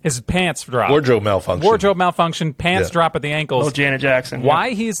his pants drop. Wardrobe malfunction. Pants drop at the ankles. Oh, Janet Jackson.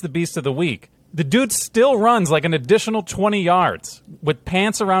 Why he's the beast of the week? The dude still runs like an additional 20 yards with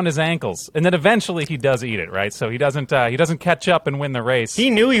pants around his ankles, and then eventually he does eat it, right? So he doesn't catch up and win the race.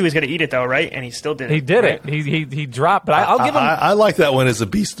 He knew he was going to eat it, though, right? And he still did it. He did right? it. He dropped, but I'll give him. I like that one as a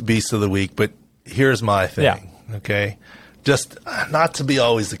beast of the week, but here's my thing. Yeah. Okay, just not to be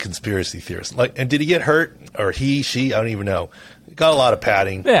always the conspiracy theorist. Like, and did he get hurt or she? I don't even know. Got a lot of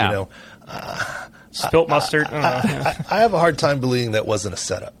padding. Yeah. You know, Spilt mustard. I don't know. I have a hard time believing that wasn't a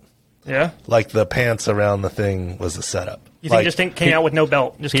setup. Yeah? Like the pants around the thing was a setup. You think just came out with no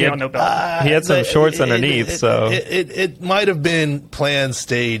belt? Just came out with no belt. He had some shorts underneath, so it might have been planned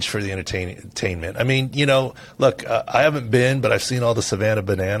stage for the entertainment. I mean, you know, look, I haven't been, but I've seen all the Savannah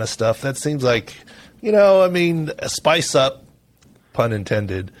Banana stuff. That seems like, you know, I mean, spice up, pun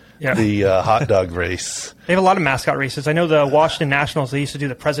intended, the hot dog race. They have a lot of mascot races. I know the Washington Nationals, they used to do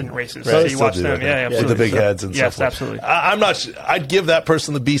the president races. Right. So They you still watch do them. that, Yeah, absolutely. with the big heads and yes, so forth. Absolutely. I'm not. I'd give that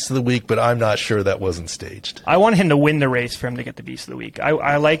person the beast of the week, but I'm not sure that wasn't staged. I want him to win the race for him to get the beast of the week.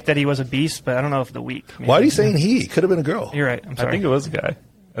 I like that he was a beast, but I don't know if the week. Maybe. Why are you saying he? Could have been a girl. You're right. I'm sorry. I think it was a guy.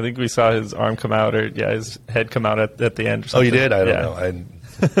 I think we saw his arm come out, or his head come out at the end. Or Oh, something. you did? I don't Yeah. know.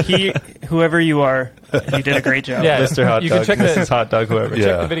 Whoever you are, you did a great job. Yeah, Mr. Hot you Dog, can check Mrs. Hot Dog, whoever. Yeah.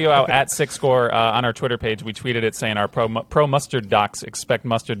 Check the video out at Six Score on our Twitter page. We tweeted it saying our pro Mustard docs expect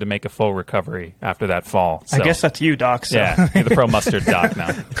Mustard to make a full recovery after that fall. I So, guess that's you, Doc. So. yeah, you're the pro Mustard doc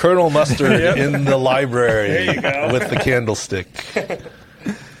now. Colonel Mustard in the library with the candlestick.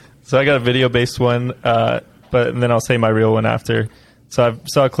 So I got a video-based one, but then I'll say my real one after. So I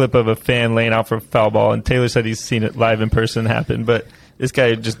saw a clip of a fan laying out for a foul ball, and Taylor said he's seen it live in person happen, but this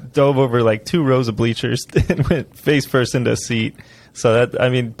guy just dove over like 2 rows of bleachers and went face first into a seat. So that, I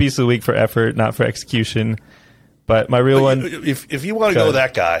mean, beast of the week for effort, not for execution. But my real one... If you want to go with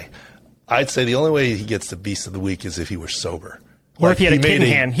that guy, I'd say the only way he gets the beast of the week is if he were sober. Or if he had a kid in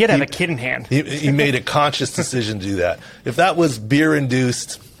hand. He had to have a kid in hand. He made a conscious decision to do that. If that was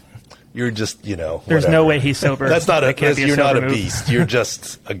beer-induced... You're just, you know. There's whatever. no way he's sober. That's not That can't be you're not a sober move. beast. You're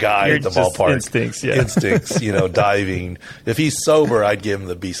just a guy You're at the just ballpark. instincts, yeah. Instincts, you know, diving. If he's sober, I'd give him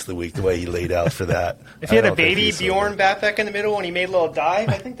the beast of the week, the way he laid out for that. If he had I a don't think baby he's sober. Bjorn back in the middle and he made a little dive,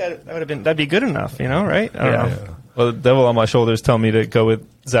 I think that'd be good enough, you know, right? I don't know. Well, the devil on my shoulders tell me to go with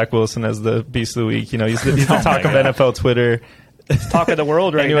Zach Wilson as the beast of the week. You know, he's the talk of NFL Twitter. Talk of the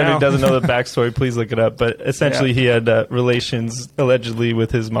world right Anyone now. who doesn't know the backstory, please look it up. But essentially, he had relations allegedly with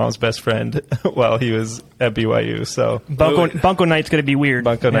his mom's best friend while he was at BYU. So Bunko Night's going to be weird.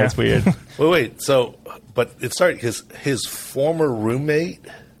 Bunko Night's weird. Wait. So, but it started because his former roommate.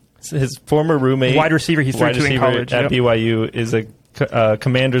 His former roommate, Wide receiver he threw to in college, at yep. BYU, is a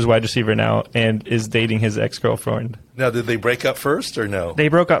Commanders wide receiver now and is dating his ex-girlfriend. Now, did they break up first or no? They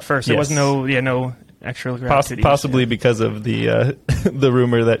broke up first. There Yes. was no extra activities. Possibly because of the the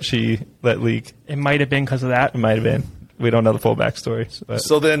rumor that she let leak. It might have been because of that. It might have been. We don't know the full backstory. But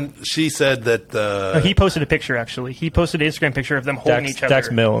So then she said that. No, he posted a picture, actually. He posted an Instagram picture of them holding each other.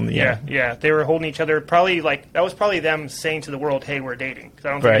 Dax Mill. Yeah. They were holding each other. Probably that was probably them saying to the world, hey, we're dating. Because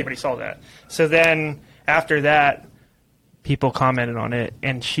I don't think anybody saw that. So then after that, people commented on it,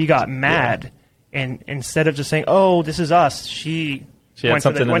 and she got mad. And instead of just saying, oh, this is us, she had went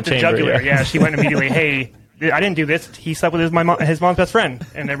something in went the to chamber, jugular. yeah. She went immediately, hey, I didn't do this. He slept with his mom's best friend.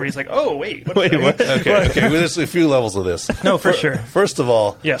 And everybody's like, oh, wait. What? Okay. Well, there's a few levels of this. No, for sure. First of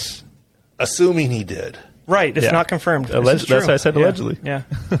all, Yes. assuming he did. Right. It's Yeah. not confirmed. That's why I said Yeah. allegedly. Yeah.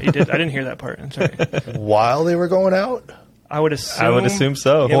 He did. I didn't hear that part. I'm sorry. While they were going out? I would assume. I would assume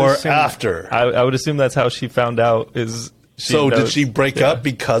so. Yeah, I would Or assume after? I would assume that's how she found out. Is Did she break up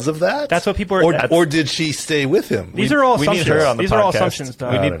because of that? That's what people are. Or did she stay with him? These are all we need assumptions. her on the These are all podcast. assumptions,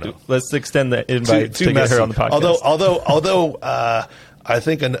 Doug. We I don't know. let's extend the invite Too to get messy. her on the podcast. Although I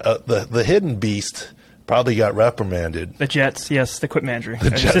think the hidden beast probably got reprimanded. The Jets, yes, the equipment manager.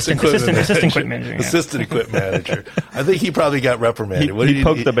 Jets Assistant equipment manager. Yeah. Assistant equipment manager. I think he probably got reprimanded. he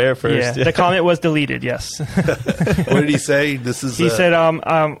poked the bear first. Yeah. The comment was deleted, yes. What did he say? This is. He said,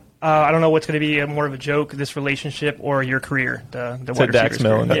 I don't know what's going to be more of a joke, this relationship or your career, the wide Dax receivers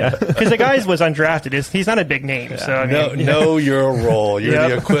Milne, career. yeah. Because the guy was undrafted. He's not a big name. So I mean, Know your role. You're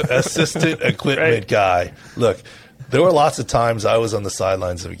Yep. the assistant equipment Right. guy. Look, there were lots of times I was on the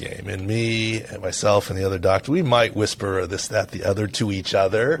sidelines of a game, and me and myself and the other doctor, we might whisper this, that, the other to each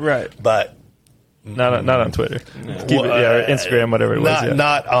other. Right. But Not on Twitter. Keep it, or Instagram, whatever it was. Yeah.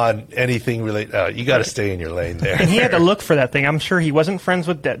 not on anything related. You got to stay in your lane there. and he had to look for that thing. I'm sure he wasn't friends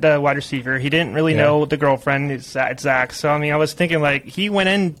with the wide receiver. He didn't really know the girlfriend. It's Zach. So, I mean, I was thinking, like, he went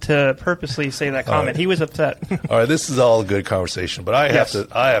in to purposely say that comment. He was upset. All right, this is all a good conversation, but I Yes.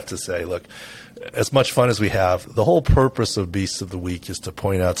 have to say, look, as much fun as we have, the whole purpose of Beasts of the Week is to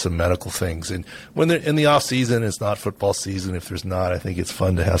point out some medical things. And when they're in the off season, it's not football season. If there's not, I think it's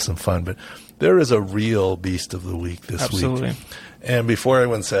fun to have some fun. But there is a real Beast of the Week this Absolutely. week. And before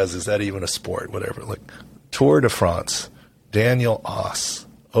anyone says, is that even a sport? Whatever. Like Tour de France, Daniel Oss,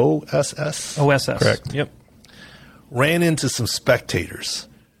 OSS, OSS. Correct. Yep. ran into some spectators,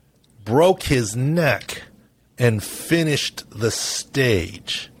 broke his neck, and finished the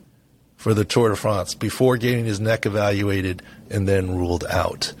stage for the Tour de France before getting his neck evaluated and then ruled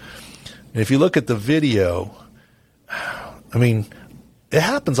out. And if you look at the video, I mean, it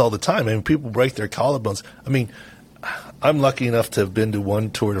happens all the time. I mean, people break their collarbones. I mean, I'm lucky enough to have been to one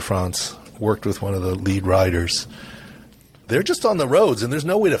Tour de France, worked with one of the lead riders. They're just on the roads, and there's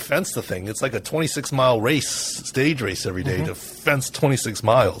no way to fence the thing. It's like a 26-mile race, stage race every day to fence 26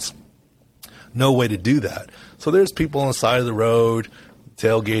 miles. No way to do that. So there's people on the side of the road,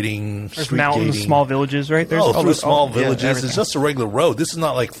 tailgating, There's street mountains, gating. small villages, right? There's Through small villages. everything. It's just a regular road. This is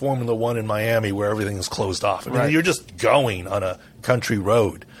not like Formula One in Miami where everything is closed off. I mean, Right. you're just going on a country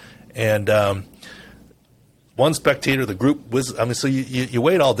road. And one spectator, the group was, I mean, so you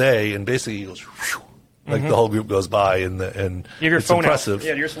wait all day and basically it goes, whew, like the whole group goes by and You have your it's phone impressive. out.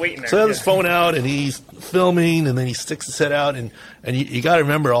 Yeah, you're just waiting there. So he has his Yeah. phone out and he's filming and then he sticks his head out and you got to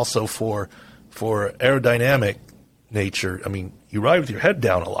remember also for aerodynamic nature, I mean, you ride with your head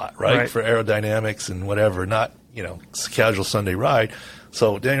down a lot, right? For aerodynamics and whatever, not, it's a casual Sunday ride.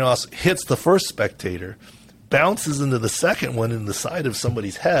 So Daniel Oss hits the first spectator, bounces into the second one in the side of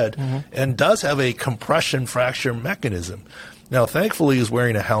somebody's head, and does have a compression fracture mechanism. Now, thankfully, he's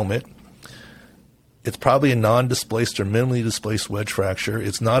wearing a helmet. It's probably a non-displaced or minimally displaced wedge fracture.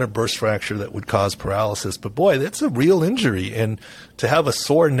 It's not a burst fracture that would cause paralysis. But, boy, that's a real injury. And to have a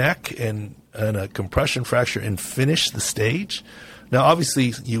sore neck and a compression fracture and finish the stage. Now,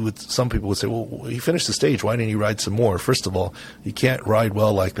 obviously, some people would say, well, he finished the stage. Why didn't he ride some more? First of all, you can't ride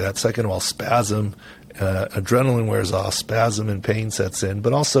well like that. Second of all, spasm, adrenaline wears off, spasm and pain sets in.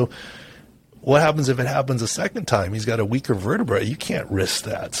 But also, what happens if it happens a second time? He's got a weaker vertebrae. You can't risk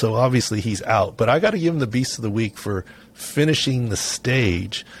that. So obviously he's out. But I got to give him the Beast of the Week for finishing the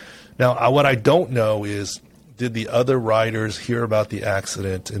stage. Now, what I don't know is, did the other riders hear about the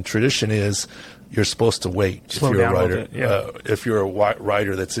accident? And tradition is you're supposed to wait Slow if you're a down a rider. little bit, yeah. If you're a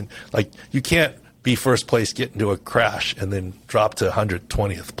rider that's in, like, you can't be first place, get into a crash, and then drop to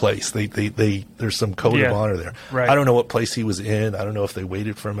 120th place. There's some code of honor there. Right. I don't know what place he was in. I don't know if they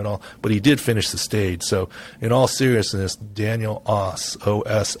waited for him at all, but he did finish the stage. So, in all seriousness, Daniel Oss,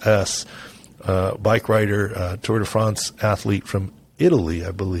 OSS, bike rider, Tour de France athlete from Italy, I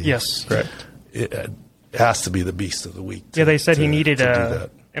believe. Yes. Correct. It has to be the Beast of the Week. Yeah, they said he needed to do that.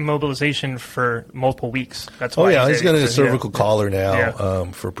 immobilization for multiple weeks. That's why. Oh yeah, he's got a yeah. cervical collar now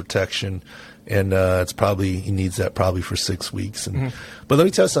Yeah. for protection, and he needs that probably for 6 weeks. And but let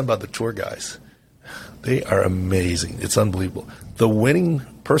me tell you something about the tour guys. They are amazing. It's unbelievable. The winning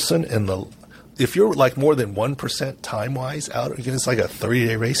person and if you're like more than 1% time wise out, it's like a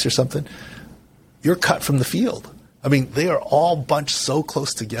 30-day race or something. You're cut from the field. I mean, they are all bunched so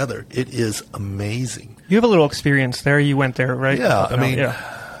close together. It is amazing. You have a little experience there. You went there, right? Yeah, I mean, yeah.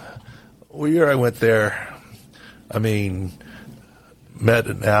 Well, year I went there, I mean, met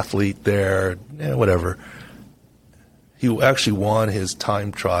an athlete there, whatever. he actually won his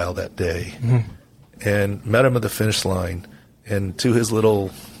time trial that day, and met him at the finish line. And to his little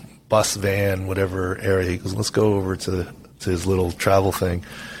bus van, whatever area, he goes, let's go over to his little travel thing.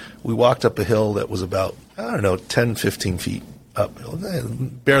 We walked up a hill that was about, 10, 15 feet uphill,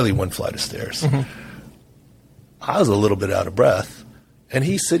 barely one flight of stairs. I was a little bit out of breath, and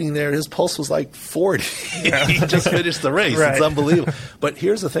he's sitting there, his pulse was like 40. He just finished the race. Right. It's unbelievable. But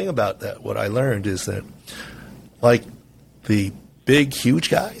here's the thing about that. What I learned is that, like, the big, huge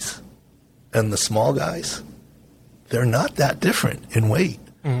guys and the small guys, they're not that different in weight.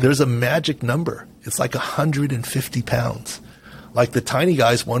 There's a magic number. It's like 150 pounds. Like the tiny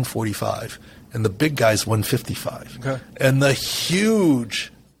guy's 145 and the big guy's 155. Okay. And the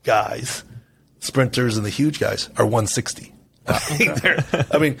huge guys, sprinters and the huge guys, are 160.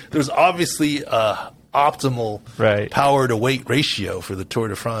 There's obviously optimal power to weight ratio for the Tour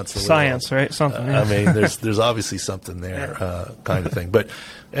de France. Science, right? Something. Yeah. There's obviously something there, kind of thing. But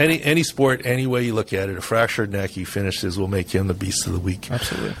any sport, any way you look at it, a fractured neck he finishes will make him the beast of the week.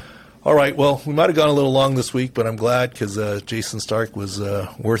 Absolutely. All right. Well, we might have gone a little long this week, but I'm glad because Jason Stark was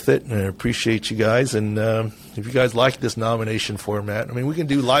worth it, and I appreciate you guys. And if you guys like this nomination format, we can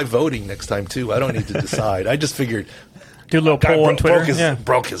do live voting next time too. I don't need to decide. I just figured. Do a little poll on Twitter.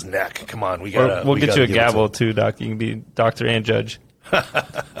 Broke his neck. Come on, we'll get you a gavel too, Doc. You can be doctor and judge.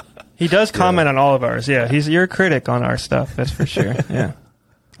 He does comment on all of ours. Yeah, you're a critic on our stuff. That's for sure. Yeah,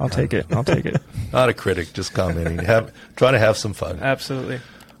 I'll take it. Not a critic, just commenting. Trying to have some fun. Absolutely.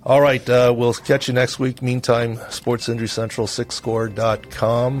 All right, we'll catch you next week. Meantime, Sports Injury Central,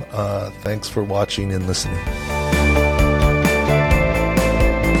 6score.com. Thanks for watching and listening.